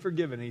that he'd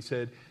forgiven. And he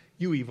said,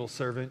 you evil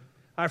servant,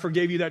 I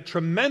forgave you that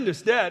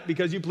tremendous debt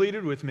because you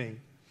pleaded with me.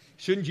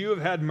 Shouldn't you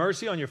have had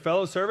mercy on your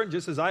fellow servant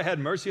just as I had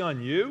mercy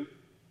on you?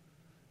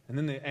 And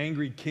then the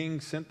angry king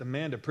sent the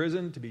man to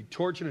prison to be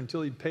tortured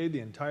until he'd paid the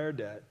entire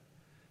debt.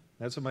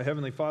 That's what my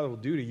heavenly Father will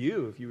do to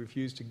you if you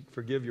refuse to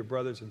forgive your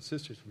brothers and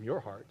sisters from your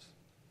hearts.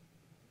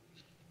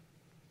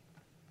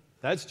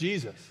 That's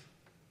Jesus.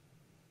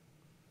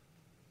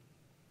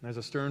 There's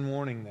a stern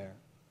warning there.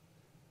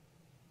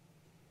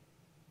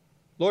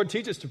 Lord,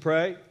 teach us to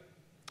pray.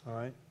 All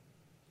right.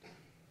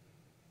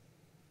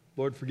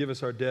 Lord, forgive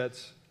us our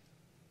debts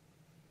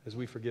as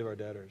we forgive our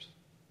debtors.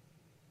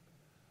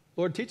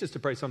 Lord, teach us to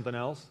pray something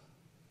else.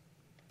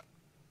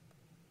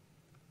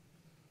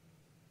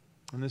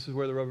 And this is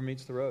where the rubber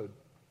meets the road.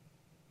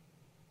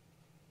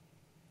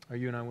 Are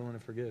you and I willing to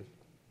forgive?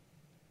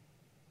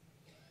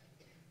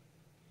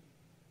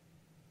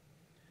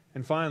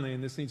 And finally,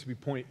 and this needs to be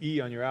point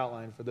E on your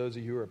outline, for those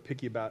of you who are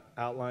picky about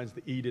outlines,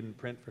 the E didn't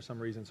print for some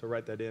reason, so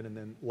write that in, and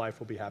then life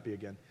will be happy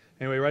again.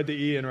 Anyway, write the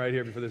E in right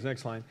here before this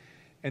next line.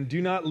 And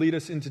do not lead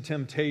us into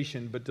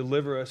temptation, but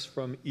deliver us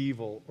from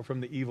evil, or from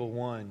the evil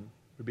one,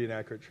 would be an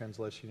accurate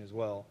translation as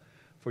well.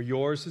 For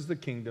yours is the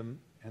kingdom,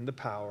 and the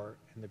power,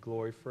 and the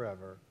glory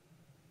forever.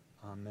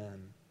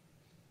 Amen.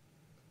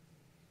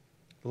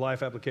 The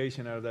life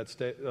application out of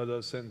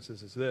those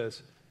sentences is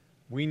this.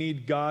 We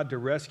need God to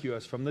rescue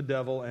us from the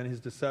devil and his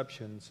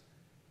deceptions,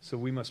 so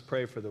we must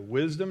pray for the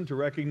wisdom to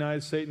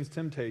recognize Satan's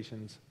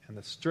temptations and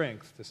the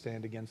strength to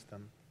stand against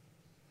them.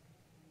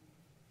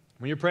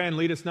 When you're praying,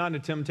 lead us not into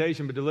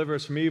temptation, but deliver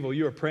us from evil,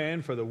 you are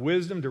praying for the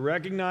wisdom to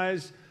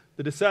recognize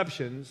the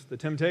deceptions, the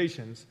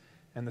temptations,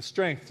 and the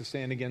strength to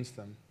stand against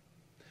them.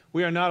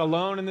 We are not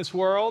alone in this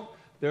world.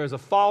 There is a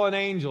fallen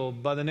angel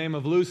by the name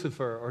of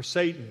Lucifer, or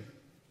Satan,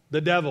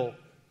 the devil.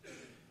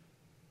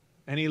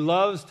 And he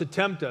loves to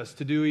tempt us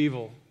to do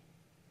evil.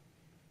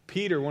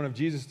 Peter, one of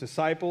Jesus'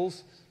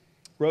 disciples,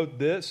 wrote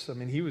this. I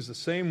mean, he was the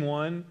same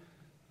one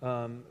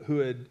who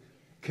had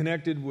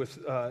connected with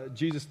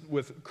Jesus,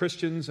 with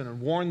Christians, and had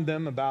warned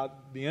them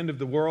about the end of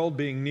the world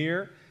being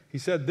near. He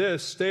said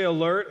this, stay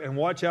alert and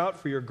watch out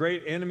for your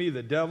great enemy,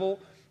 the devil,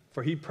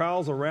 for he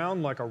prowls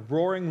around like a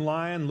roaring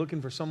lion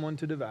looking for someone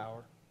to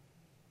devour.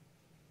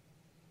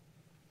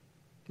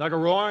 Like a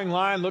roaring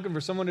lion looking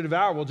for someone to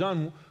devour. Well,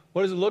 John,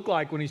 what does it look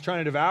like when he's trying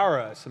to devour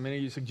us? I mean, are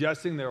you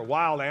suggesting there are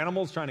wild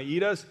animals trying to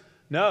eat us?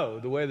 No,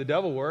 the way the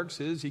devil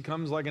works is he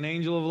comes like an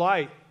angel of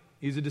light.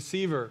 He's a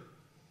deceiver.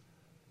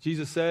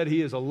 Jesus said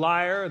he is a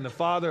liar and the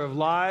father of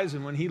lies,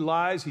 and when he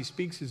lies, he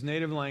speaks his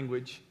native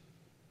language.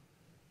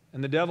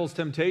 And the devil's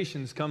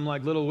temptations come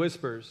like little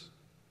whispers.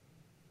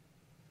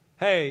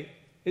 Hey,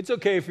 it's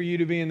okay for you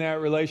to be in that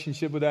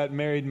relationship with that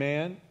married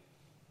man.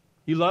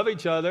 You love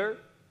each other.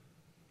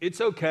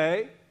 It's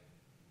okay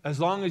as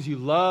long as you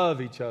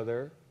love each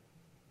other.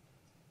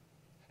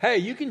 Hey,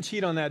 you can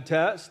cheat on that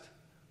test.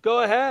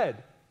 Go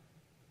ahead.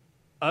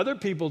 Other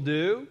people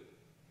do.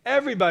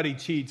 Everybody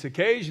cheats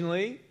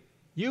occasionally.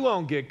 You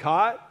won't get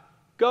caught.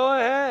 Go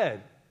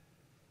ahead.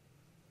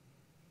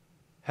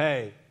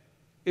 Hey,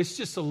 it's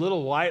just a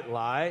little white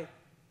lie.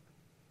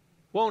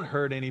 Won't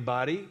hurt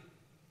anybody.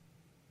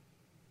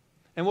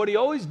 And what he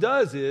always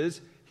does is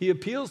he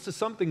appeals to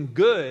something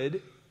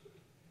good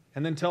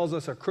and then tells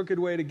us a crooked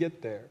way to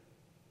get there,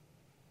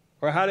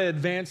 or how to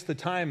advance the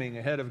timing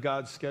ahead of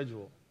God's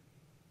schedule.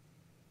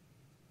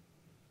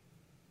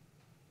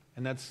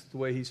 And that's the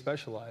way he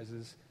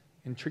specializes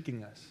in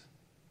tricking us.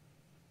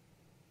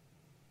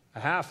 A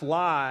half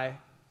lie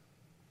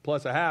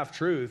plus a half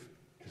truth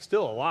is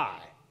still a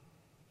lie.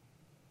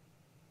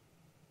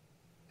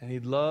 And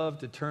he'd love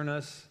to turn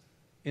us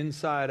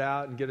inside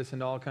out and get us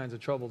into all kinds of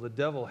trouble. The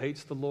devil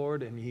hates the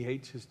Lord and he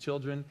hates his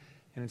children.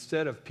 And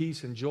instead of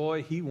peace and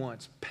joy, he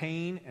wants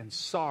pain and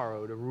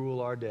sorrow to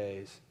rule our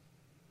days.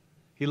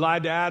 He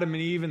lied to Adam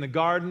and Eve in the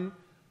garden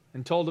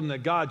and told them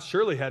that God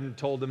surely hadn't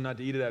told them not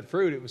to eat of that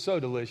fruit. It was so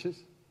delicious.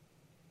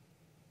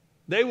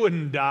 They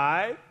wouldn't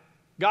die.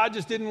 God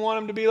just didn't want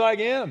them to be like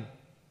him.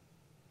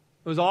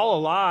 It was all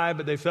a lie,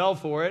 but they fell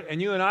for it.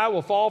 And you and I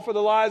will fall for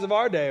the lies of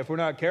our day if we're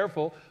not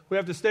careful. We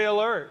have to stay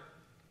alert.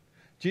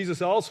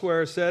 Jesus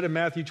elsewhere said in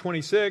Matthew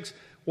 26,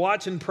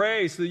 watch and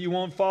pray so that you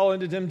won't fall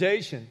into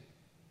temptation.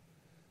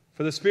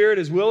 For the spirit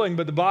is willing,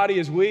 but the body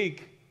is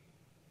weak.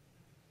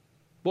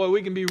 Boy,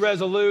 we can be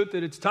resolute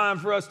that it's time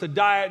for us to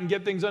diet and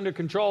get things under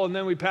control, and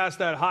then we pass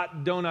that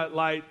hot donut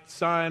light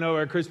sign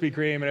over Krispy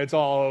Kreme, and it's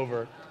all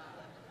over.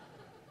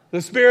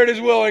 The spirit is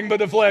willing, but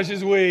the flesh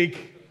is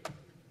weak.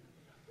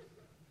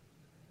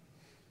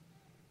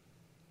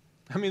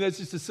 I mean, that's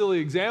just a silly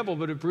example,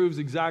 but it proves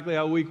exactly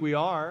how weak we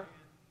are.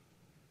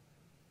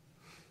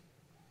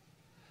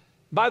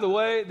 By the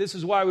way, this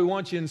is why we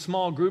want you in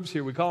small groups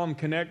here. We call them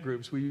connect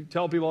groups. We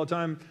tell people all the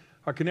time,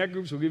 our connect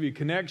groups will give you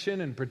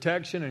connection and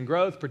protection and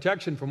growth.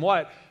 Protection from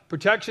what?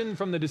 Protection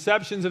from the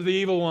deceptions of the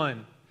evil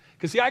one.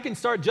 Because see, I can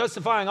start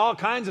justifying all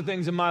kinds of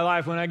things in my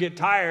life when I get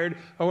tired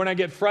or when I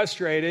get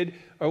frustrated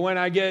or when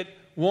I get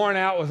worn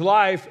out with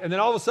life, and then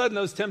all of a sudden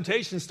those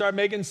temptations start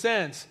making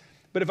sense.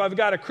 But if I've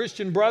got a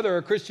Christian brother or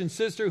a Christian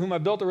sister whom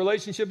I've built a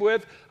relationship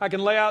with, I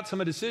can lay out some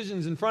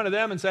decisions in front of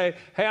them and say,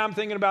 hey, I'm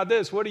thinking about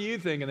this. What do you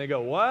think? And they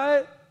go,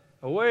 what?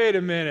 Oh, wait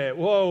a minute.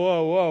 Whoa,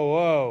 whoa, whoa,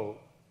 whoa.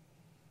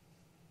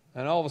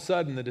 And all of a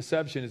sudden the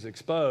deception is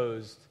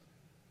exposed.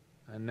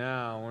 And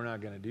now we're not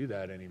going to do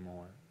that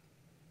anymore.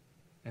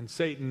 And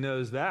Satan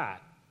knows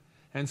that.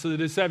 And so the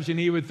deception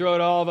he would throw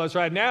at all of us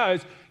right now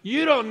is,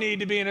 you don't need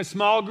to be in a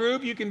small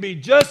group. You can be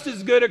just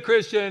as good a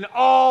Christian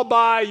all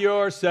by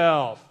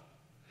yourself.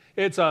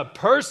 It's a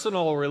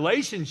personal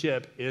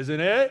relationship, isn't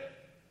it?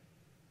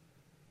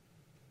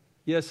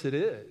 Yes, it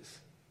is.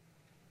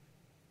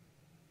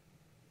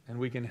 And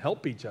we can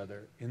help each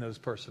other in those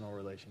personal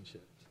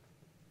relationships.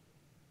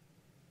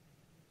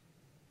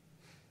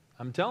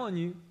 I'm telling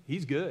you,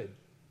 he's good.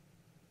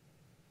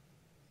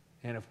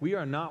 And if we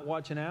are not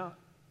watching out,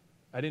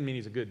 I didn't mean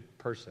he's a good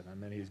person. I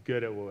mean he's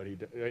good at what he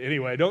does.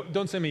 Anyway,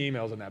 don't send me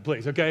emails on that,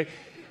 please, okay?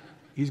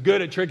 He's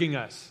good at tricking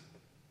us.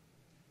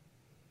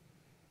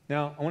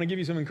 Now, I want to give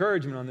you some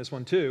encouragement on this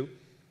one, too.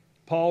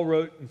 Paul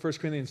wrote in 1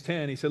 Corinthians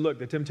 10, he said, look,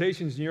 the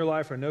temptations in your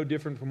life are no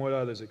different from what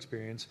others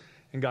experience,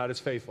 and God is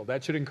faithful.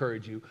 That should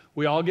encourage you.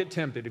 We all get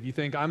tempted. If you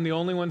think I'm the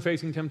only one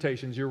facing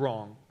temptations, you're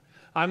wrong.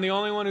 I'm the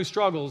only one who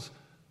struggles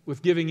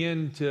with giving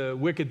in to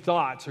wicked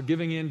thoughts or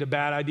giving in to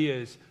bad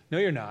ideas. No,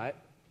 you're not.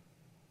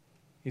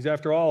 He's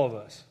after all of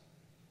us.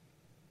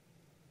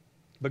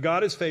 But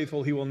God is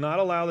faithful. He will not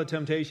allow the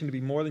temptation to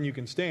be more than you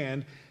can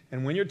stand.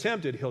 And when you're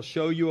tempted, he'll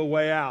show you a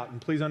way out. And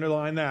please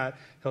underline that.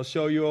 He'll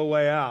show you a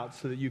way out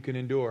so that you can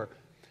endure.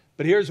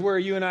 But here's where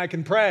you and I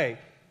can pray.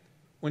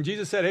 When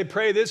Jesus said, hey,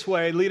 pray this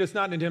way, lead us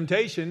not into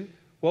temptation.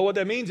 Well, what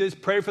that means is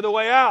pray for the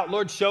way out.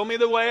 Lord, show me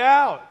the way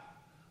out.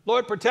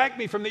 Lord, protect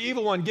me from the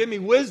evil one. Give me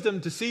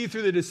wisdom to see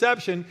through the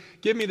deception.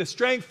 Give me the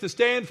strength to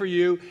stand for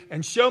you.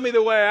 And show me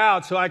the way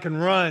out so I can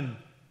run.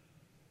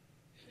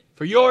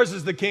 For yours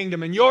is the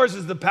kingdom and yours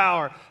is the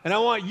power. And I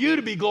want you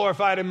to be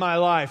glorified in my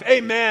life.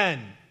 Amen.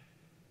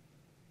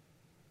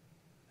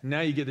 And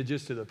now you get the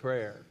gist of the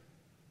prayer.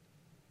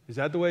 Is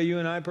that the way you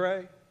and I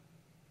pray?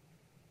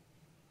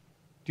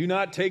 Do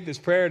not take this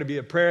prayer to be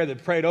a prayer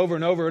that prayed over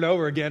and over and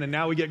over again and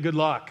now we get good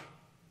luck.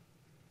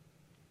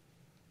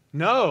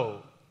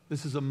 No.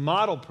 This is a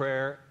model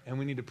prayer, and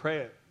we need to pray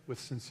it with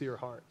sincere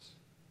hearts.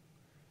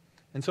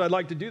 And so I'd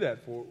like to do that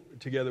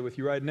together with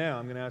you right now.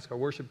 I'm going to ask our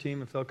worship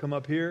team if they'll come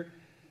up here.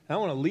 And I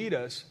want to lead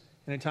us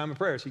in a time of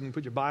prayer. So you can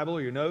put your Bible or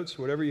your notes,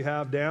 whatever you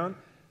have down.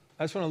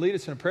 I just want to lead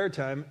us in a prayer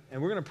time,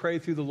 and we're going to pray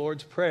through the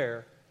Lord's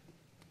Prayer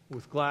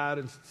with glad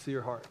and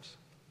sincere hearts.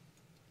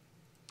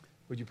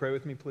 Would you pray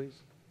with me,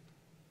 please?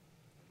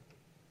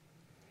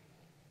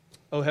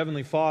 Oh,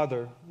 Heavenly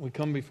Father, we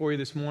come before you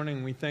this morning,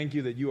 and we thank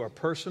you that you are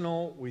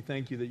personal. We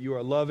thank you that you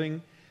are loving,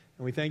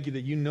 and we thank you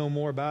that you know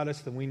more about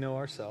us than we know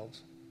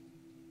ourselves.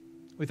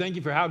 We thank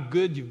you for how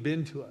good you've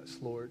been to us,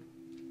 Lord,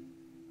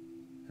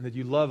 and that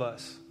you love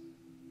us,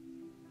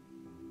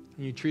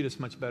 and you treat us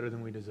much better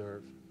than we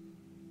deserve.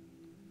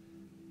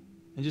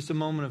 In just a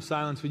moment of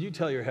silence, would you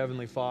tell your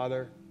Heavenly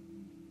Father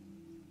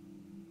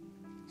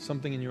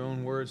something in your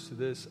own words to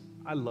this?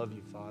 I love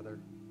you, Father,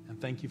 and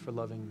thank you for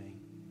loving me.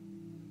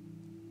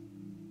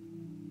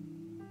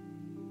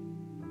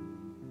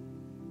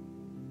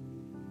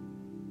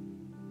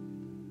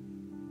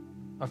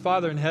 Our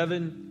Father in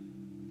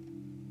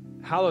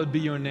heaven, hallowed be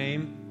your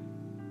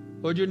name.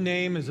 Lord, your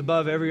name is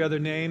above every other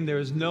name. There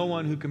is no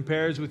one who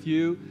compares with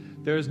you.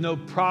 There is no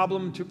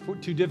problem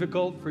too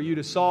difficult for you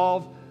to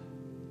solve.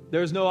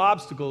 There is no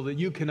obstacle that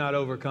you cannot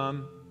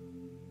overcome.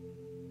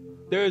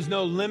 There is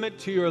no limit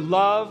to your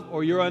love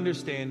or your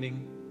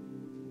understanding.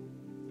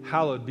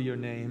 Hallowed be your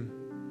name.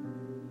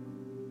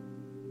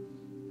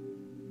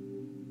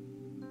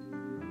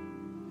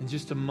 In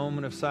just a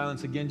moment of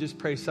silence, again, just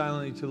pray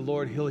silently to the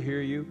Lord. He'll hear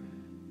you.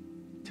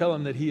 Tell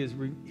him that he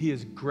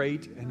is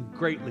great and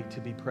greatly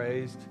to be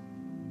praised,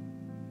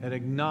 and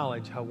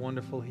acknowledge how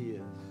wonderful he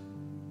is.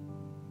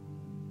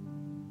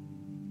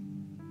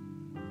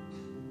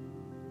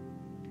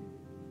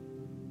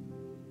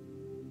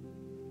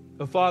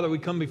 Oh, Father, we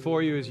come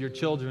before you as your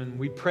children.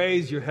 We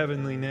praise your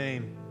heavenly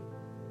name.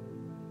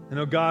 And,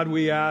 oh God,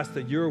 we ask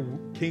that your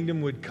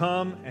kingdom would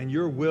come and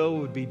your will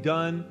would be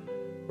done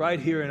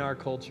right here in our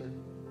culture.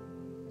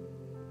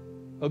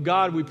 Oh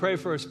God, we pray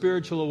for a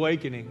spiritual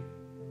awakening.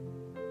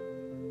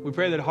 We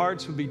pray that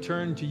hearts would be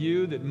turned to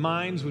you, that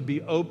minds would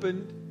be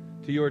opened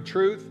to your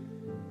truth.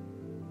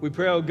 We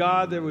pray, oh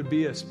God, there would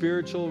be a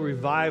spiritual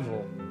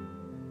revival.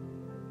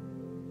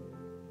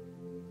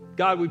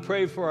 God, we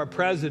pray for our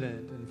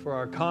president and for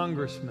our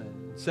congressmen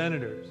and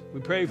senators. We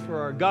pray for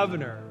our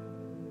governor,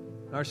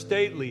 and our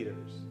state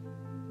leaders,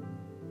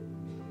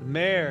 the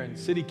mayor and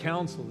city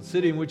council, the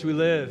city in which we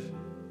live.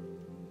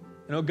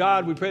 And oh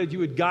God, we pray that you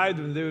would guide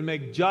them, that they would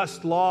make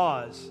just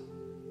laws.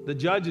 The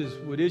judges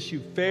would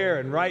issue fair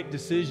and right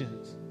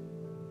decisions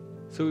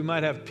so we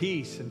might have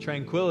peace and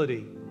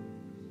tranquility.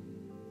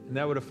 And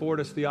that would afford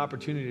us the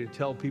opportunity to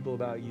tell people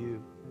about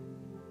you.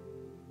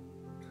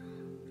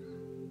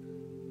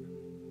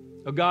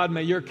 Oh God,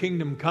 may your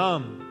kingdom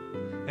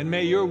come and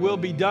may your will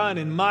be done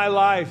in my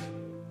life.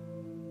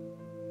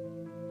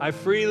 I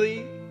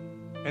freely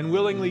and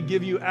willingly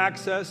give you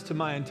access to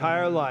my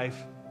entire life.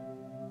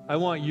 I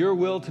want your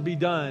will to be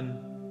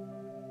done,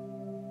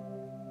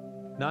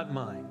 not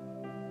mine.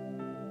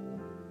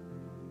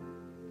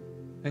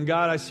 And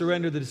God, I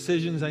surrender the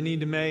decisions I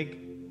need to make.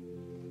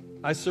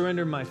 I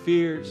surrender my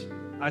fears.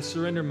 I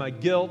surrender my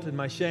guilt and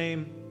my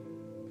shame.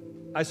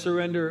 I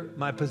surrender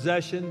my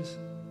possessions.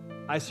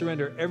 I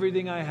surrender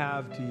everything I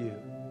have to you.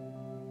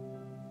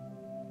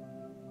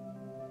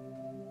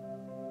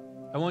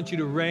 I want you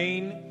to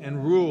reign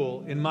and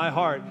rule in my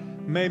heart.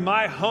 May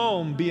my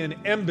home be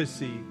an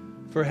embassy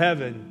for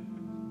heaven.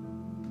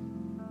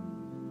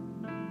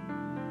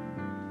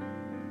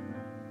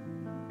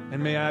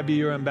 And may I be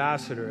your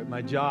ambassador at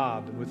my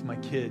job and with my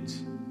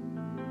kids,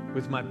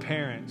 with my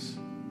parents,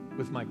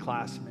 with my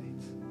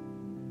classmates.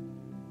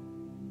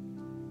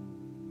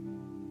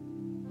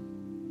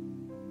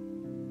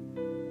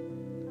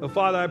 Oh,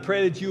 Father, I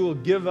pray that you will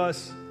give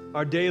us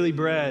our daily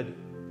bread.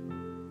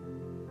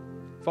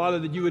 Father,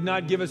 that you would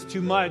not give us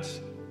too much,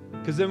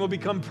 because then we'll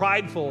become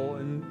prideful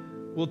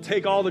and we'll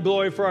take all the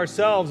glory for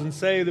ourselves and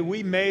say that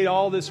we made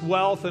all this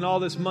wealth and all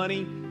this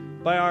money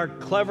by our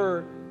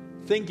clever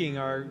thinking,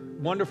 our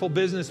wonderful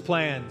business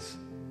plans,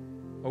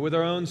 or with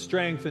our own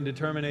strength and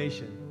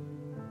determination.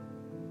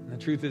 And the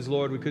truth is,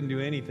 Lord, we couldn't do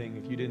anything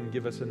if you didn't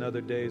give us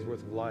another day's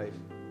worth of life.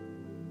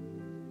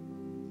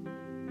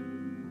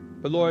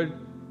 But Lord,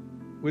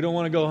 we don't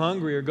want to go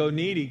hungry or go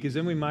needy, because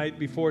then we might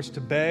be forced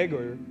to beg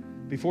or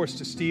be forced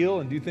to steal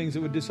and do things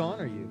that would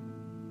dishonor you.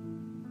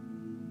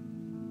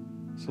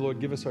 So Lord,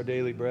 give us our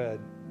daily bread.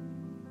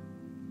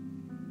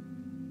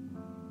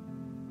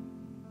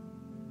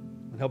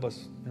 And help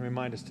us and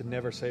remind us to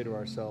never say to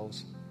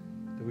ourselves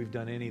that we've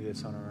done any of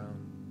this on our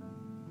own.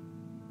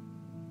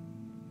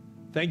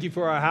 Thank you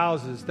for our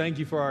houses. Thank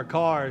you for our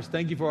cars.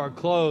 Thank you for our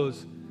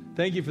clothes.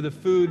 Thank you for the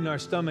food in our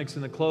stomachs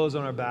and the clothes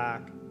on our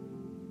back.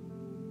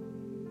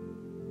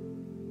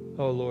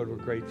 Oh, Lord, we're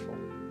grateful.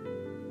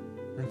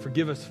 And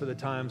forgive us for the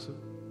times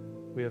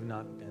we have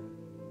not been.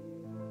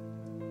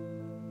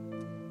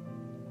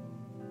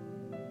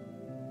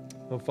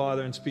 Oh,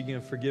 Father, in speaking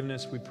of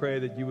forgiveness, we pray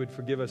that you would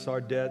forgive us our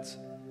debts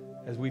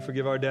as we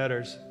forgive our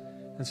debtors.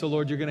 And so,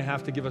 Lord, you're going to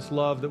have to give us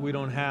love that we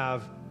don't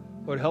have.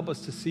 Lord, help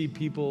us to see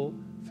people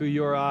through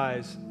your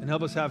eyes and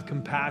help us have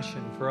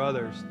compassion for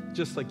others,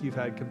 just like you've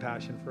had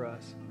compassion for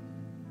us.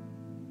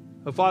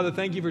 Oh, Father,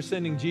 thank you for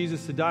sending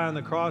Jesus to die on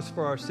the cross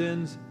for our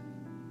sins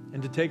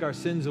and to take our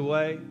sins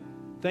away.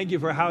 Thank you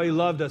for how he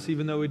loved us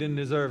even though we didn't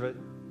deserve it.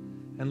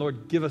 And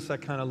Lord, give us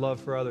that kind of love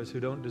for others who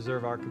don't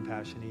deserve our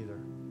compassion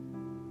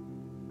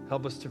either.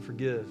 Help us to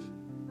forgive.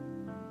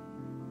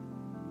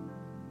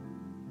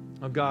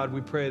 Oh God, we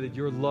pray that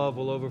your love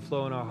will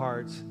overflow in our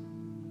hearts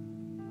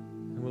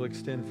and we'll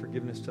extend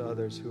forgiveness to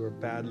others who are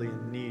badly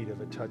in need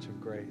of a touch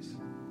of grace.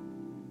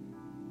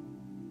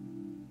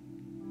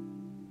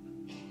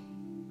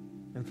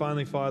 And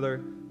finally,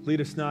 Father,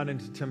 lead us not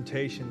into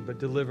temptation, but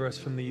deliver us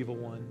from the evil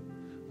one.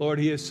 Lord,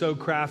 he is so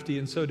crafty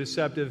and so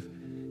deceptive.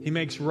 He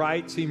makes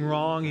right seem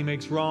wrong. He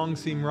makes wrong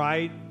seem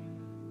right.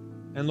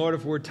 And Lord,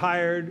 if we're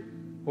tired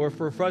or if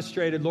we're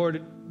frustrated,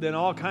 Lord, then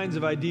all kinds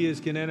of ideas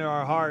can enter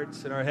our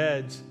hearts and our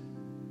heads.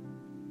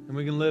 And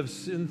we can live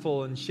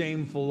sinful and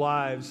shameful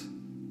lives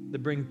that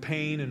bring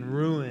pain and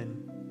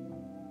ruin.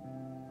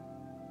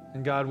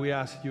 And God, we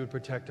ask that you would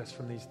protect us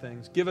from these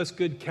things. Give us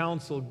good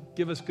counsel.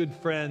 Give us good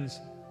friends.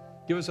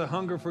 Give us a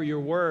hunger for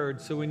your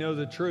word so we know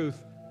the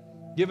truth.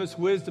 Give us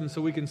wisdom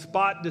so we can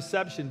spot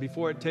deception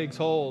before it takes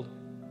hold.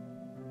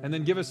 And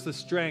then give us the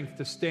strength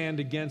to stand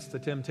against the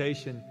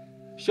temptation.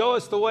 Show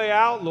us the way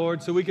out,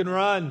 Lord, so we can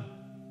run.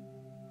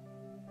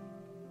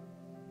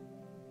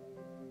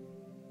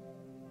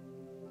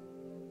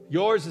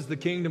 Yours is the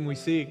kingdom we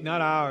seek,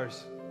 not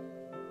ours.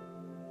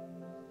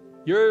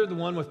 You're the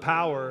one with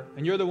power,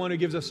 and you're the one who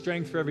gives us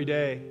strength for every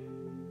day.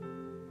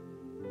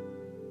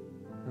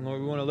 And Lord,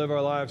 we want to live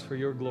our lives for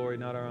your glory,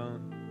 not our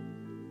own.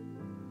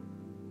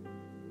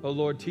 Oh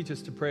Lord, teach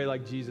us to pray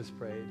like Jesus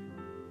prayed.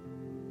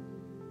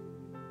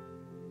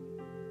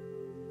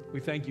 We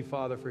thank you,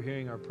 Father, for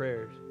hearing our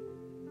prayers.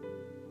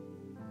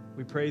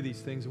 We pray these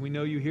things, and we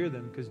know you hear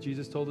them because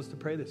Jesus told us to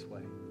pray this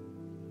way.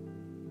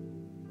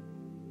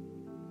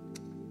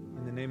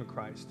 In the name of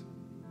Christ,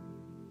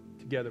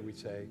 together we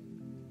say,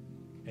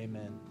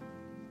 amen.